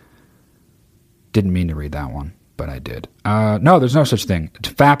 Didn't mean to read that one, but I did. No, there's no such thing.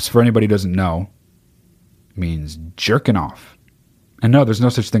 Faps, for anybody who doesn't know, means jerking off. And no, there's no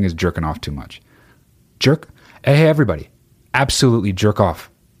such thing as jerking off too much. Hey, everybody. Absolutely jerk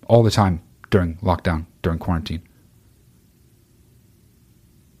off all the time during lockdown, during quarantine.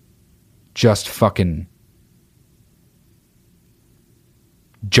 Just fucking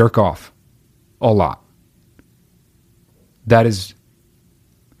jerk off a lot. That is,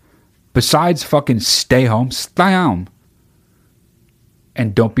 besides fucking stay home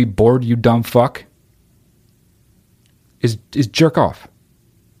and don't be bored, you dumb fuck, is jerk off.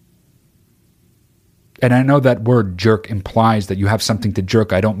 And I know that word jerk implies that you have something to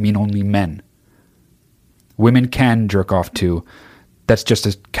jerk. I don't mean only men. Women can jerk off too. That's just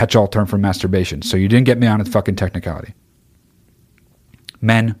a catch-all term for masturbation. So you didn't get me on a fucking technicality.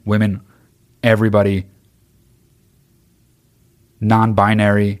 Men, women, everybody,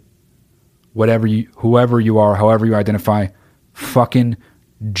 non-binary, whoever you are, however you identify, fucking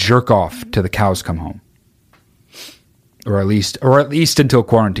jerk off till the cows come home. Or at least until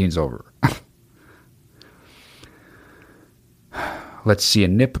quarantine's over. Let's see a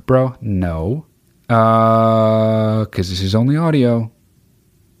nip, bro. No. Because this is only audio.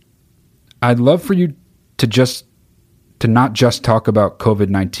 I'd love for you to not just talk about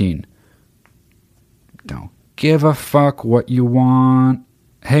COVID-19. Don't give a fuck what you want.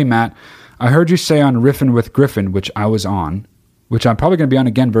 Hey, Matt, I heard you say on Riffin' with Griffin, which I was on, which I'm probably going to be on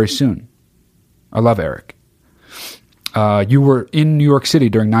again very soon. I love Eric. You were in New York City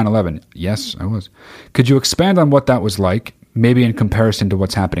during 9/11. Yes, I was. Could you expand on what that was like? Maybe in comparison to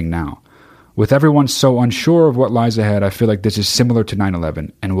what's happening now. With everyone so unsure of what lies ahead, I feel like this is similar to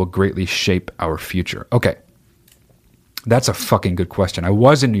 9/11 and will greatly shape our future. Okay. That's a fucking good question. I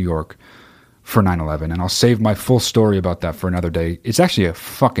was in New York for 9/11, and I'll save my full story about that for another day. It's actually a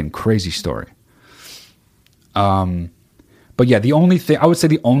fucking crazy story. But yeah, I would say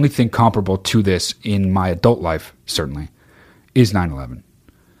the only thing comparable to this in my adult life, certainly, is 9/11.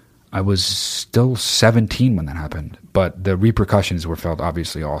 I was still 17 when that happened, but the repercussions were felt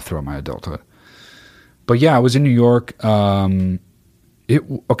obviously all throughout my adulthood. But yeah, I was in New York. The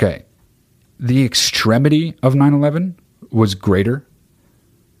extremity of 9/11 was greater.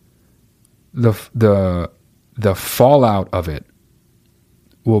 The fallout of it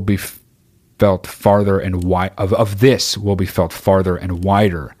will be felt farther and wide. Of this will be felt farther and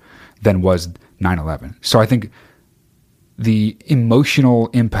wider than was 9/11. So I think the emotional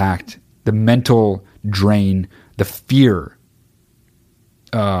impact, the mental drain, the fear,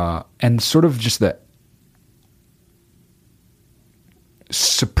 and sort of just the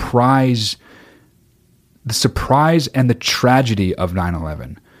surprise and the tragedy of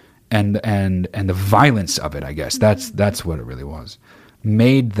 9/11 and the violence of it, I guess that's what it really was,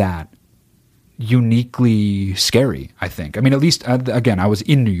 made that uniquely scary, I think. I mean, at least again, I was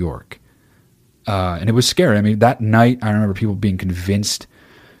in New York. And it was scary. I mean, that night, I remember people being convinced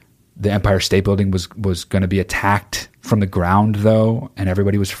the Empire State Building was going to be attacked from the ground, though, and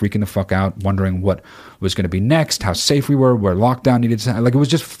everybody was freaking the fuck out, wondering what was going to be next, how safe we were, where lockdown needed to... Like, it was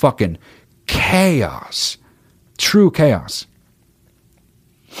just fucking chaos. True chaos.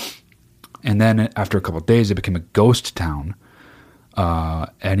 And then after a couple of days, it became a ghost town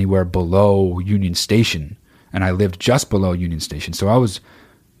anywhere below Union Station, and I lived just below Union Station, so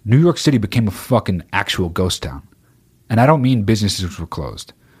New York City became a fucking actual ghost town. And I don't mean businesses were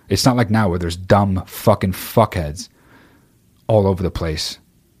closed. It's not like now where there's dumb fucking fuckheads all over the place,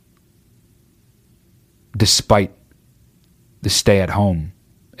 despite the stay-at-home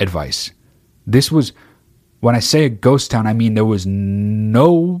advice. This was, when I say a ghost town, I mean there was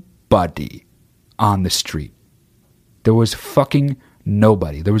nobody on the street. There was fucking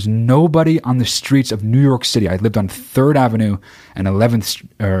nobody. There was nobody on the streets of New York City. I lived on 3rd Avenue and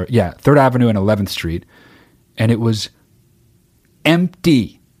 3rd Avenue and 11th Street, and it was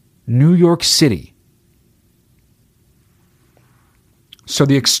empty. New York City. So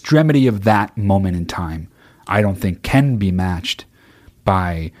the extremity of that moment in time, I don't think can be matched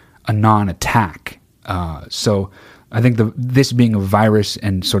by a non-attack. So I think this being a virus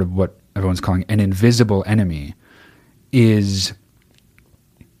and sort of what everyone's calling an invisible enemy is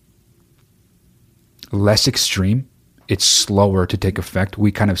less extreme. It's slower to take effect.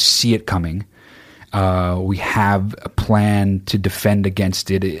 We kind of see it coming. We have a plan to defend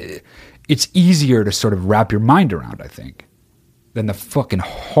against it. It's easier to sort of wrap your mind around, I think, than the fucking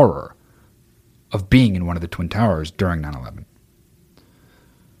horror of being in one of the Twin Towers during 9/11.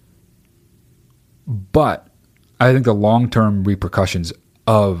 But I think the long-term repercussions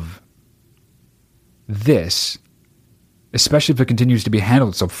of this, especially if it continues to be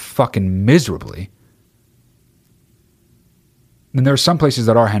handled so fucking miserably, and there are some places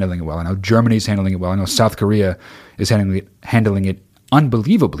that are handling it well. I know Germany's handling it well. I know South Korea is handling it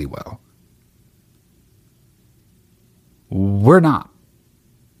unbelievably well. We're not.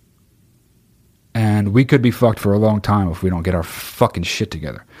 And we could be fucked for a long time if we don't get our fucking shit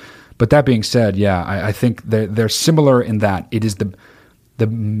together. But that being said, yeah, I think they're similar in that it is the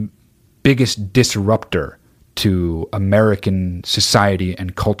biggest disruptor to American society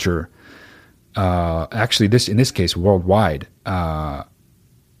and culture. Actually, in this case, worldwide,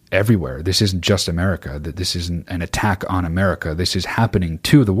 everywhere. This isn't just America. This isn't an attack on America. This is happening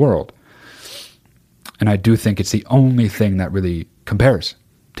to the world. And I do think it's the only thing that really compares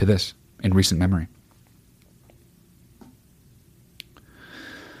to this in recent memory.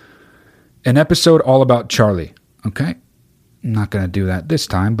 An episode all about Charlie. Okay. I'm not going to do that this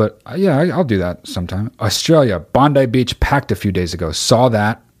time, but yeah, I'll do that sometime. Australia, Bondi Beach packed a few days ago. Saw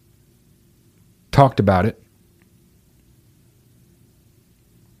that. Talked about it.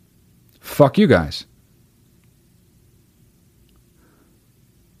 Fuck you guys.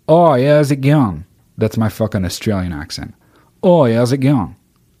 Oh, yeah, how's it going? That's my fucking Australian accent. Oh, yeah, how's it going?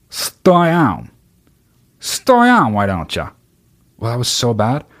 Stay on. Stay on, why don't ya? Well, that was so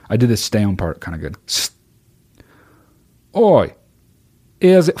bad. I did the stay on part kind of good. Oi,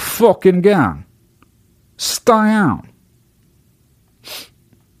 how's it fucking going? Stay on.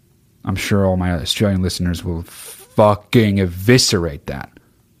 I'm sure all my Australian listeners will fucking eviscerate that.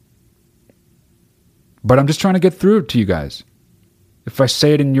 But I'm just trying to get through to you guys. If I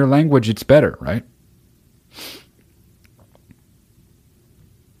say it in your language, it's better, right?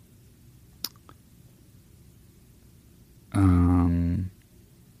 Your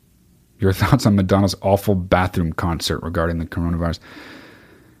thoughts on Madonna's awful bathroom concert regarding the coronavirus.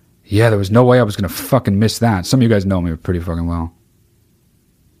 Yeah, there was no way I was going to fucking miss that. Some of you guys know me pretty fucking well.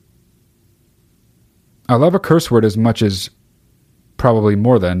 I love a curse word as much as probably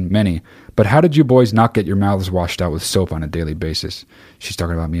more than many. But how did you boys not get your mouths washed out with soap on a daily basis? She's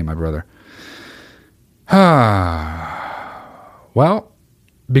talking about me and my brother. Well,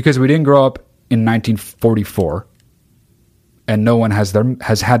 because we didn't grow up in 1944, and no one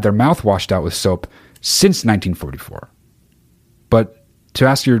has had their mouth washed out with soap since 1944. But to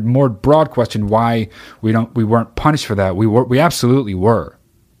ask your more broad question, why we weren't punished for that, we absolutely were.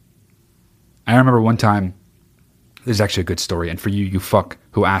 I remember one time, this is actually a good story, and for you fuck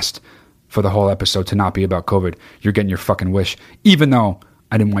who asked for the whole episode to not be about COVID, you're getting your fucking wish, even though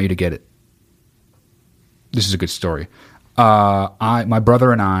I didn't want you to get it. This is a good story. My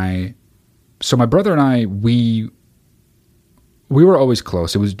brother and I, we were always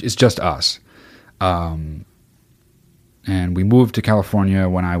close. It's just us. And we moved to California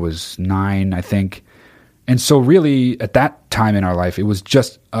when I was 9, I think. And so really, at that time in our life, it was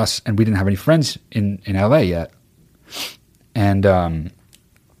just us, and we didn't have any friends in LA yet. And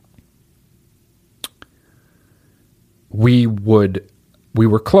we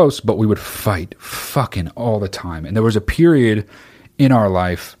were close, but we would fight fucking all the time. And there was a period in our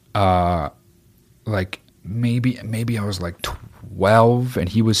life, like maybe I was like 12 and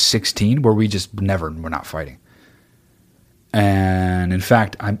he was 16, where we just were not fighting. And in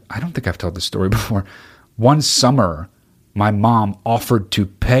fact, I don't think I've told this story before. One summer, my mom offered to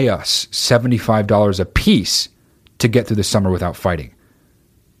pay us $75 a piece to get through the summer without fighting.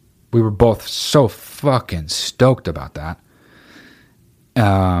 We were both so fucking stoked about that.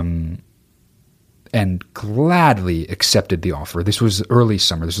 And gladly accepted the offer. This was early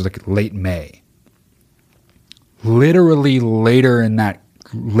summer. This was like late May. Literally later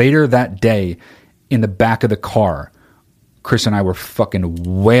that day, in the back of the car, Chris and I were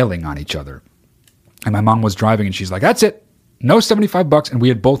fucking wailing on each other. And my mom was driving and she's like, that's it. No $75. And we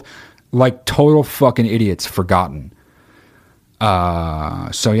had both, like total fucking idiots, forgotten.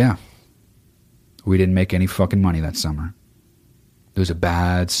 So yeah. We didn't make any fucking money that summer. It was a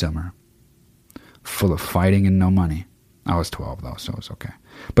bad summer. Full of fighting and no money. I was 12 though, so it was okay.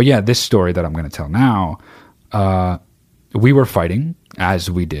 But yeah, this story that I'm going to tell now, we were fighting,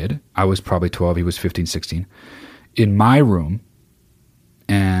 as we did. I was probably 12, he was 15, 16. In my room,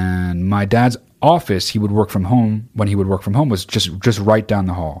 and my dad's office, he would work from home. When he would work from home, was just right down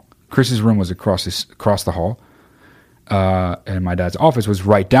the hall. Chris's room was across the hall, and my dad's office was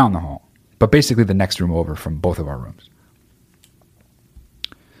right down the hall. But basically the next room over from both of our rooms.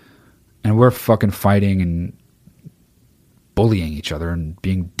 And we're fucking fighting and bullying each other and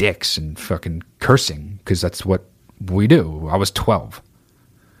being dicks and fucking cursing, because that's what we do. I was 12.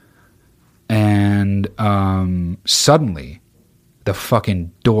 And suddenly, the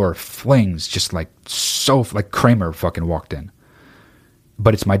fucking door flings, just like Kramer fucking walked in.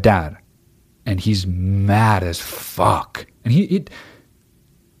 But it's my dad, and he's mad as fuck. And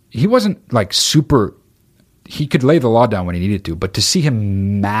he wasn't like super. He could lay the law down when he needed to, but to see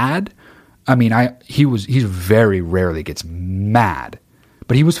him mad, I mean, he very rarely gets mad,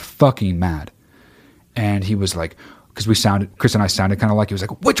 but he was fucking mad. And he was like, because Chris and I sounded kind of like, he was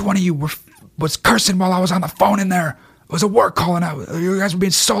like, which one of you was cursing while I was on the phone in there? It was a work calling out. You guys were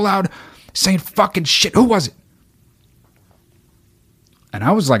being so loud, saying fucking shit. Who was it? And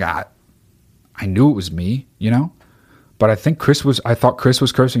I was like, I knew it was me, you know? But I thought Chris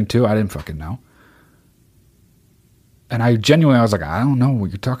was cursing too. I didn't fucking know. And I was like, I don't know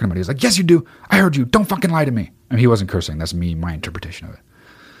what you're talking about. He was like, yes, you do. I heard you. Don't fucking lie to me. I mean, he wasn't cursing. That's my interpretation of it.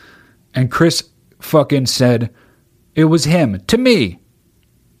 And Chris fucking said, it was him to me.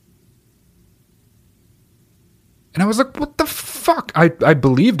 And I was like, what the fuck? I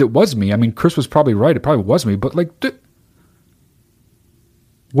believed it was me. I mean, Chris was probably right. It probably was me. But like,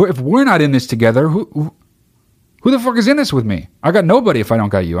 if we're not in this together, who the fuck is in this with me? I got nobody if I don't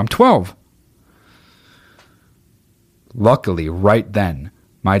got you. I'm 12. Luckily, right then,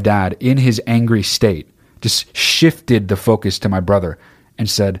 my dad, in his angry state, just shifted the focus to my brother and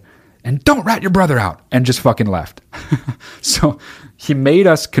said, and don't rat your brother out, and just fucking left. So he made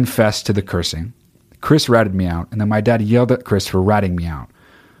us confess to the cursing. Chris ratted me out, and then my dad yelled at Chris for ratting me out.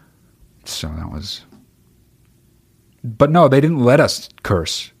 So that was... But no, they didn't let us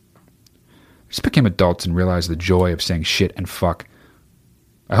curse. We just became adults and realized the joy of saying shit and fuck.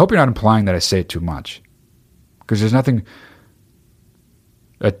 I hope you're not implying that I say it too much. Because there's nothing...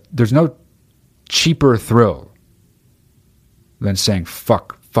 there's no cheaper thrill than saying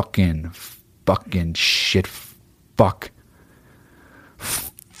fuck, fucking, shit, fuck,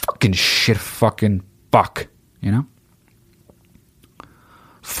 fucking shit fucking fuck, you know?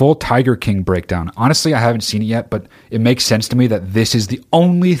 Full Tiger King breakdown. Honestly, I haven't seen it yet, but it makes sense to me that this is the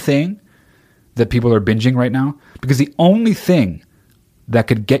only thing that people are binging right now, because the only thing that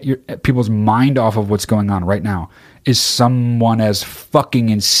could get people's mind off of what's going on right now is someone as fucking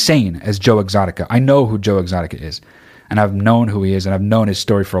insane as Joe Exotica. I know who Joe Exotica is, and I've known who he is, and I've known his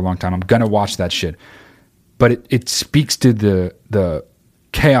story for a long time. I'm gonna watch that shit. But it speaks to the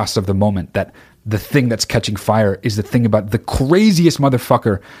chaos of the moment, that the thing that's catching fire is the thing about the craziest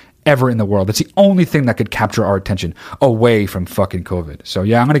motherfucker ever in the world. It's the only thing that could capture our attention away from fucking COVID. So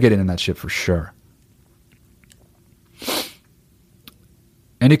yeah, I'm gonna get into that shit for sure.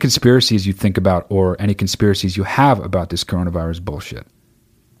 Any conspiracies you think about, or any conspiracies you have about this coronavirus bullshit?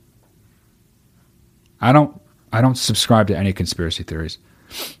 I don't subscribe to any conspiracy theories.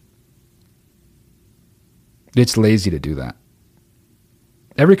 It's lazy to do that.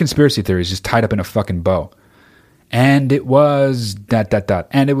 Every conspiracy theory is just tied up in a fucking bow. And it was ...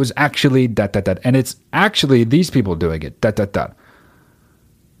 And it was actually ... And it's actually these people doing it ...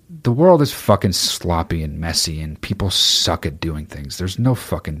 The world is fucking sloppy and messy, and people suck at doing things. There's no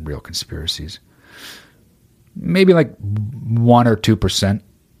fucking real conspiracies. Maybe like 1 or 2%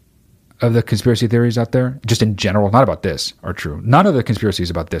 of the conspiracy theories out there, just in general, not about this, are true. None of the conspiracies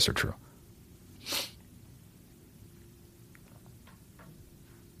about this are true.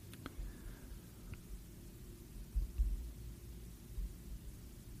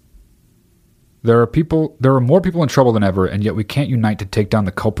 There are more people in trouble than ever, and yet we can't unite to take down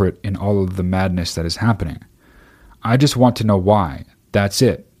the culprit in all of the madness that is happening. I just want to know why. That's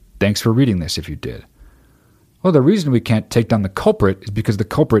it. Thanks for reading this if you did. Well, the reason we can't take down the culprit is because the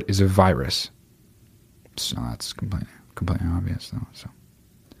culprit is a virus. So that's completely obvious, though. So,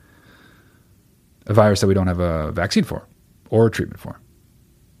 a virus that we don't have a vaccine for or a treatment for.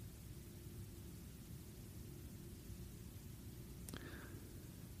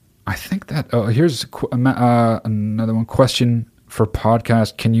 I think that, here's another one. Question for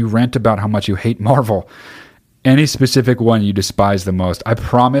podcast. Can you rant about how much you hate Marvel? Any specific one you despise the most? I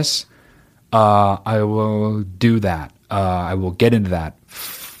promise I will do that. I will get into that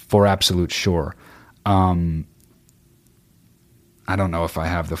for absolute sure. I don't know if I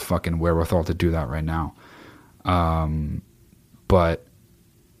have the fucking wherewithal to do that right now. But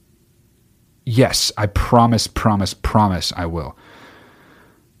yes, I promise I will.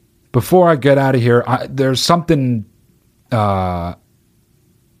 Before I get out of here, there's something going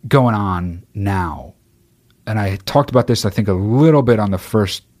on now. And I talked about this, I think, a little bit on the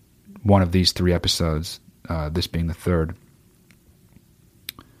first one of these 3 episodes, this being the third,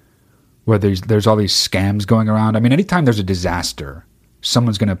 where there's all these scams going around. I mean, anytime there's a disaster,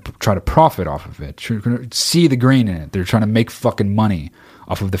 someone's going to try to profit off of it, see the green in it. They're trying to make fucking money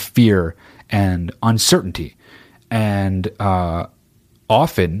off of the fear and uncertainty. And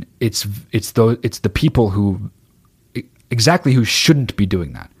often it's the people who shouldn't be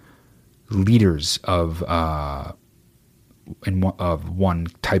doing that. Leaders of one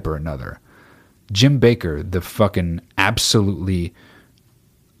type or another. Jim Baker, the fucking absolutely,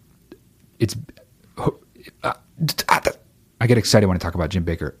 I get excited when I talk about Jim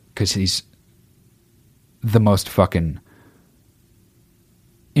Baker because he's the most fucking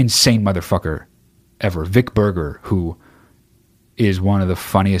insane motherfucker ever. Vic Berger, who is one of the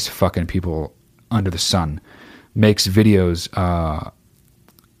funniest fucking people under the sun, makes videos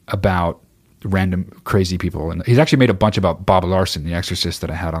about random crazy people. And he's actually made a bunch about Bob Larson, the exorcist that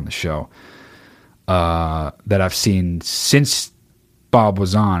I had on the show, that I've seen since Bob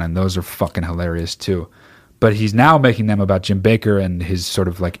was on, and those are fucking hilarious too. But he's now making them about Jim Baker and his sort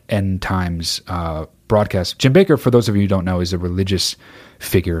of like end times broadcast. Jim Baker, for those of you who don't know, is a religious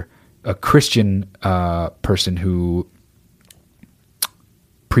figure, a Christian person who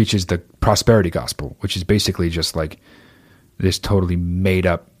preaches the prosperity gospel, which is basically just like this totally made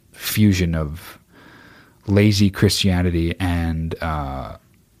up fusion of lazy Christianity and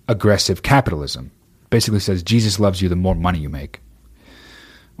aggressive capitalism. Basically says Jesus loves you the more money you make,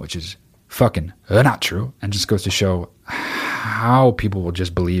 which is fucking not true, and just goes to show how people will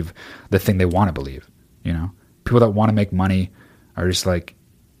just believe the thing they want to believe. You know, people that want to make money are just like,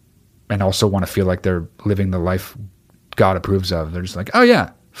 and also want to feel like they're living the life God approves of. They're just like, oh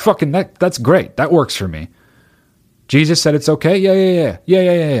yeah, fucking that's great. That works for me. Jesus said it's okay.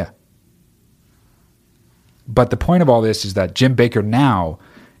 Yeah. But the point of all this is that Jim Baker now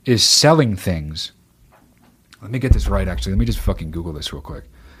is selling things. Let me get this right, actually. Let me just fucking Google this real quick.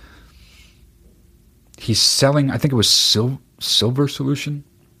 He's selling, I think it was Silver Solution.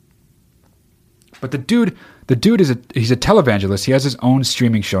 But the dude The dude he's a televangelist. He has his own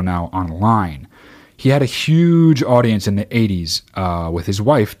streaming show now online. He had a huge audience in the 80s with his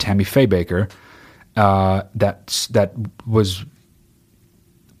wife, Tammy Faye Baker, that was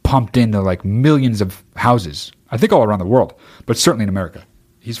pumped into like millions of houses. I think all around the world, but certainly in America.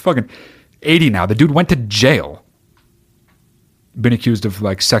 He's fucking 80 now. The dude went to jail. Been accused of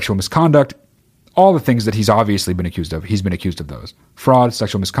like sexual misconduct. All the things that he's obviously been accused of. He's been accused of those. Fraud,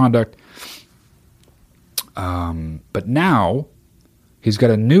 sexual misconduct. But now he's got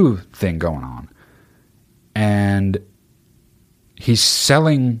a new thing going on. And he's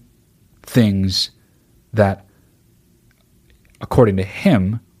selling things that, according to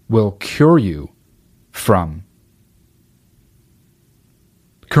him, will cure you from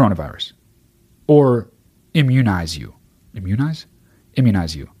coronavirus or immunize you. Immunize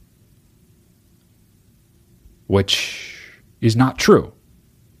you. Which is not true.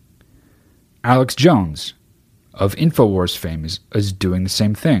 Alex Jones of InfoWars fame is doing the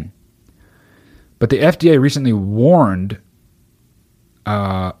same thing. But the FDA recently warned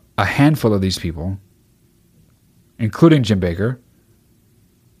a handful of these people, including Jim Baker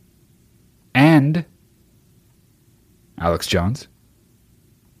and Alex Jones,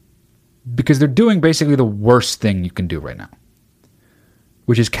 because they're doing basically the worst thing you can do right now,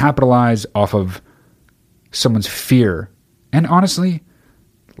 which is capitalize off of someone's fear and, honestly,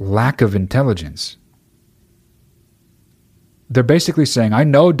 lack of intelligence. They're basically saying, I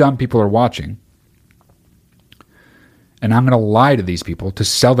know dumb people are watching, and I'm going to lie to these people to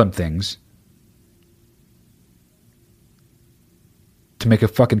sell them things to make a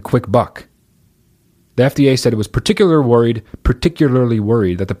fucking quick buck. The FDA said it was particularly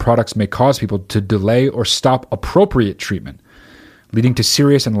worried that the products may cause people to delay or stop appropriate treatment, leading to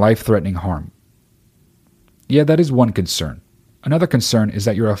serious and life-threatening harm. Yeah, that is one concern. Another concern is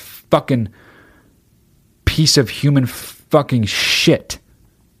that you're a fucking piece of human fucking shit.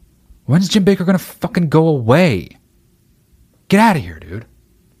 When's Jim Baker going to fucking go away? Get out of here, dude.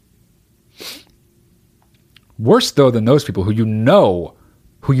 Worse, though, than those people who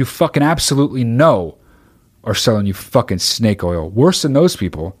you fucking absolutely know are selling you fucking snake oil. Worse than those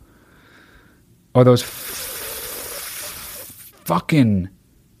people are those fucking...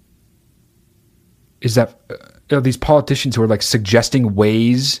 these politicians who are like suggesting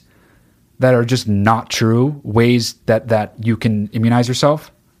ways that are just not true, ways that you can immunize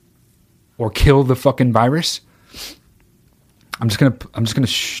yourself or kill the fucking virus. I'm just gonna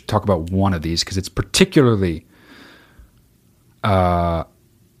talk about one of these because it's particularly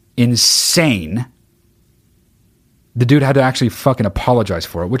insane. The dude had to actually fucking apologize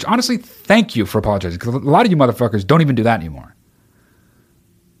for it, which honestly, thank you for apologizing, because a lot of you motherfuckers don't even do that anymore.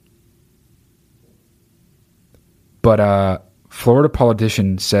 But Florida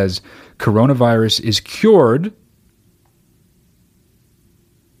politician says coronavirus is cured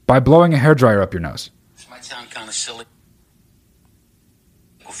by blowing a hairdryer up your nose. This might sound kind of silly.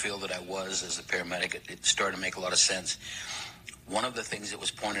 I feel that I was as a paramedic. It started to make a lot of sense. One of the things that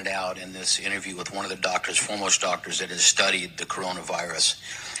was pointed out in this interview with one of the doctors, foremost doctors that has studied the coronavirus.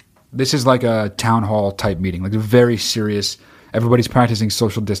 This is like a town hall type meeting, like very serious. Everybody's practicing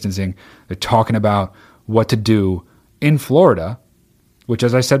social distancing. They're talking about what to do in Florida, which,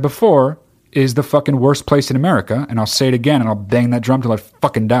 as I said before, is the fucking worst place in America. And I'll say it again, and I'll bang that drum till I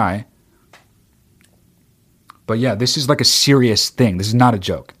fucking die. But yeah, this is like a serious thing. This is not a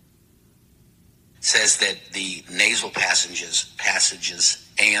joke. Says that the nasal passages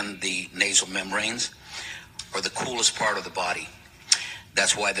and the nasal membranes are the coolest part of the body.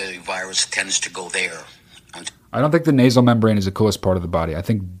 That's why the virus tends to go there. I don't think the nasal membrane is the coolest part of the body. I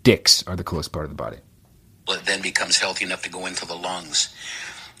think dicks are the coolest part of the body. It then becomes healthy enough to go into the lungs.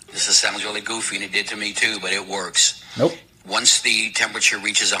 This sounds really goofy, and it did to me too, but it works. Nope. Once the temperature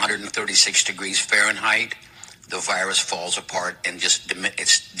reaches 136 degrees Fahrenheit, the virus falls apart and just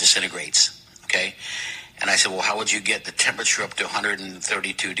disintegrates. Okay? And I said, well, how would you get the temperature up to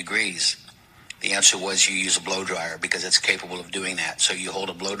 132 degrees? The answer was you use a blow dryer because it's capable of doing that. So you hold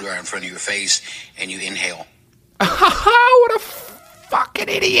a blow dryer in front of your face and you inhale. What a fucking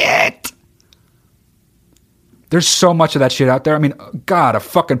idiot. There's so much of that shit out there. I mean, God, a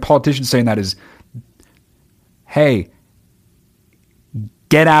fucking politician saying that is, hey,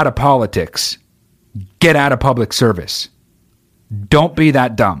 get out of politics. Get out of public service. Don't be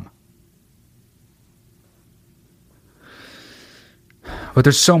that dumb. But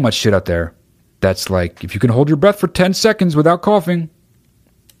there's so much shit out there that's like, if you can hold your breath for 10 seconds without coughing,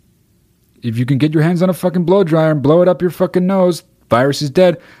 if you can get your hands on a fucking blow dryer and blow it up your fucking nose, virus is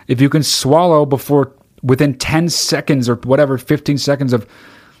dead. If you can swallow within 10 seconds or whatever, 15 seconds of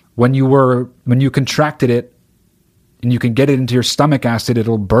when you contracted it and you can get it into your stomach acid,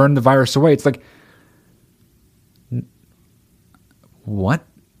 it'll burn the virus away. It's like, what?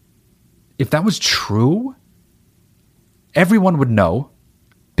 If that was true, everyone would know,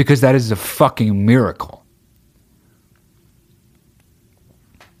 because that is a fucking miracle.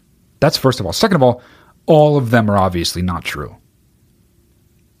 That's first of all. Second of all of them are obviously not true.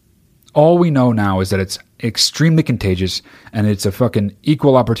 All we know now is that it's extremely contagious and it's a fucking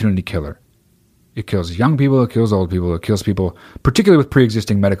equal opportunity killer. It kills young people, it kills old people, it kills people, particularly with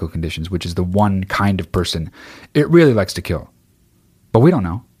pre-existing medical conditions, which is the one kind of person it really likes to kill. But we don't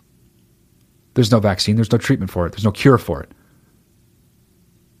know. There's no vaccine, there's no treatment for it, there's no cure for it.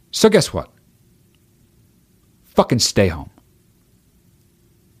 So guess what? Fucking stay home.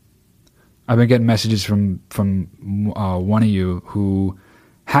 I've been getting messages from one of you who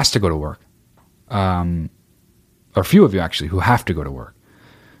has to go to work. Or a few of you actually who have to go to work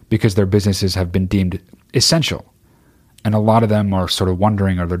because their businesses have been deemed essential. And a lot of them are sort of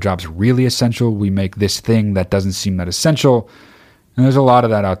wondering, are their jobs really essential? We make this thing that doesn't seem that essential. And there's a lot of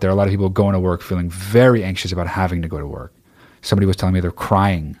that out there. A lot of people going to work feeling very anxious about having to go to work. Somebody was telling me they're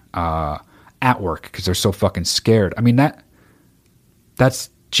crying at work because they're so fucking scared. I mean, that's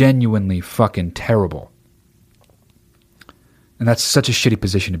genuinely fucking terrible. And that's such a shitty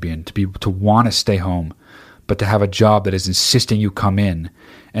position to be in, to want to stay home, but to have a job that is insisting you come in.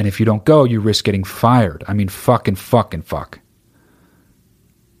 And if you don't go, you risk getting fired. I mean, fuck.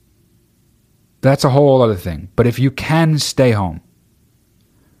 That's a whole other thing. But if you can stay home,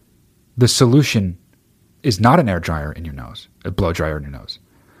 the solution is not an air dryer in your nose, a blow dryer in your nose.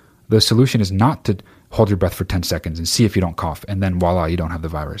 The solution is not to hold your breath for 10 seconds and see if you don't cough, and then voila, you don't have the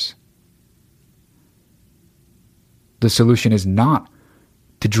virus. The solution is not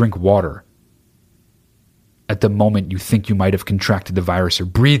to drink water at the moment you think you might have contracted the virus or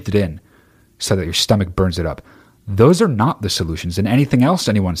breathed it in so that your stomach burns it up. Those are not the solutions. And anything else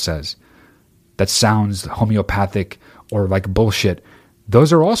anyone says that sounds homeopathic or like bullshit,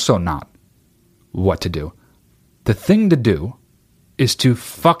 those are also not what to do. The thing to do is to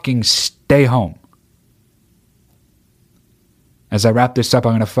fucking stay home. As I wrap this up,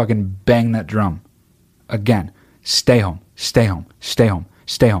 I'm going to fucking bang that drum. Again, stay home, stay home, stay home,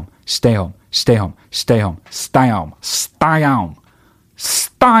 stay home, stay home, stay home, stay home, stay home, stay home,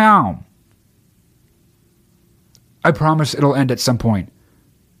 stay home. I promise it'll end at some point.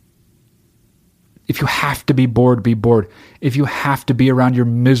 If you have to be bored, be bored. If you have to be around your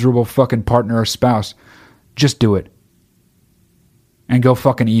miserable fucking partner or spouse, just do it. And go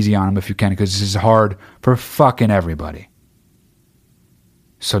fucking easy on them if you can, because this is hard for fucking everybody.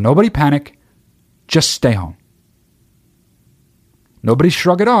 So nobody panic. Just stay home. Nobody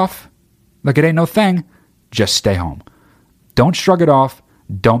shrug it off like it ain't no thing. Just stay home. Don't shrug it off.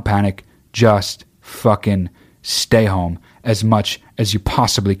 Don't panic. Just fucking stay home as much as you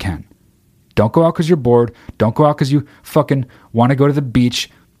possibly can. Don't go out because you're bored. Don't go out because you fucking want to go to the beach.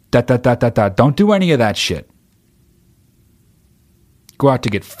 Don't do any of that shit. Go out to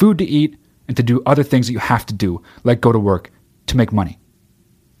get food to eat and to do other things that you have to do, like go to work to make money.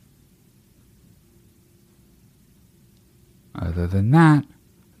 Other than that,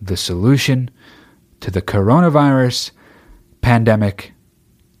 the solution to the coronavirus pandemic,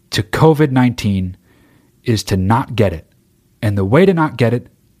 to COVID-19, is to not get it. And the way to not get it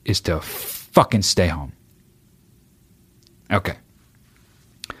is to fucking stay home. Okay.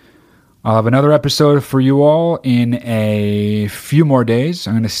 I'll have another episode for you all in a few more days.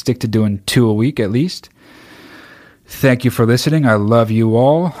 I'm going to stick to doing 2 a week at least. Thank you for listening. I love you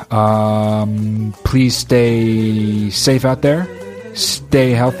all. Please stay safe out there. Stay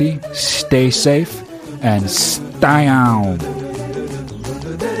healthy. Stay safe. And stay on.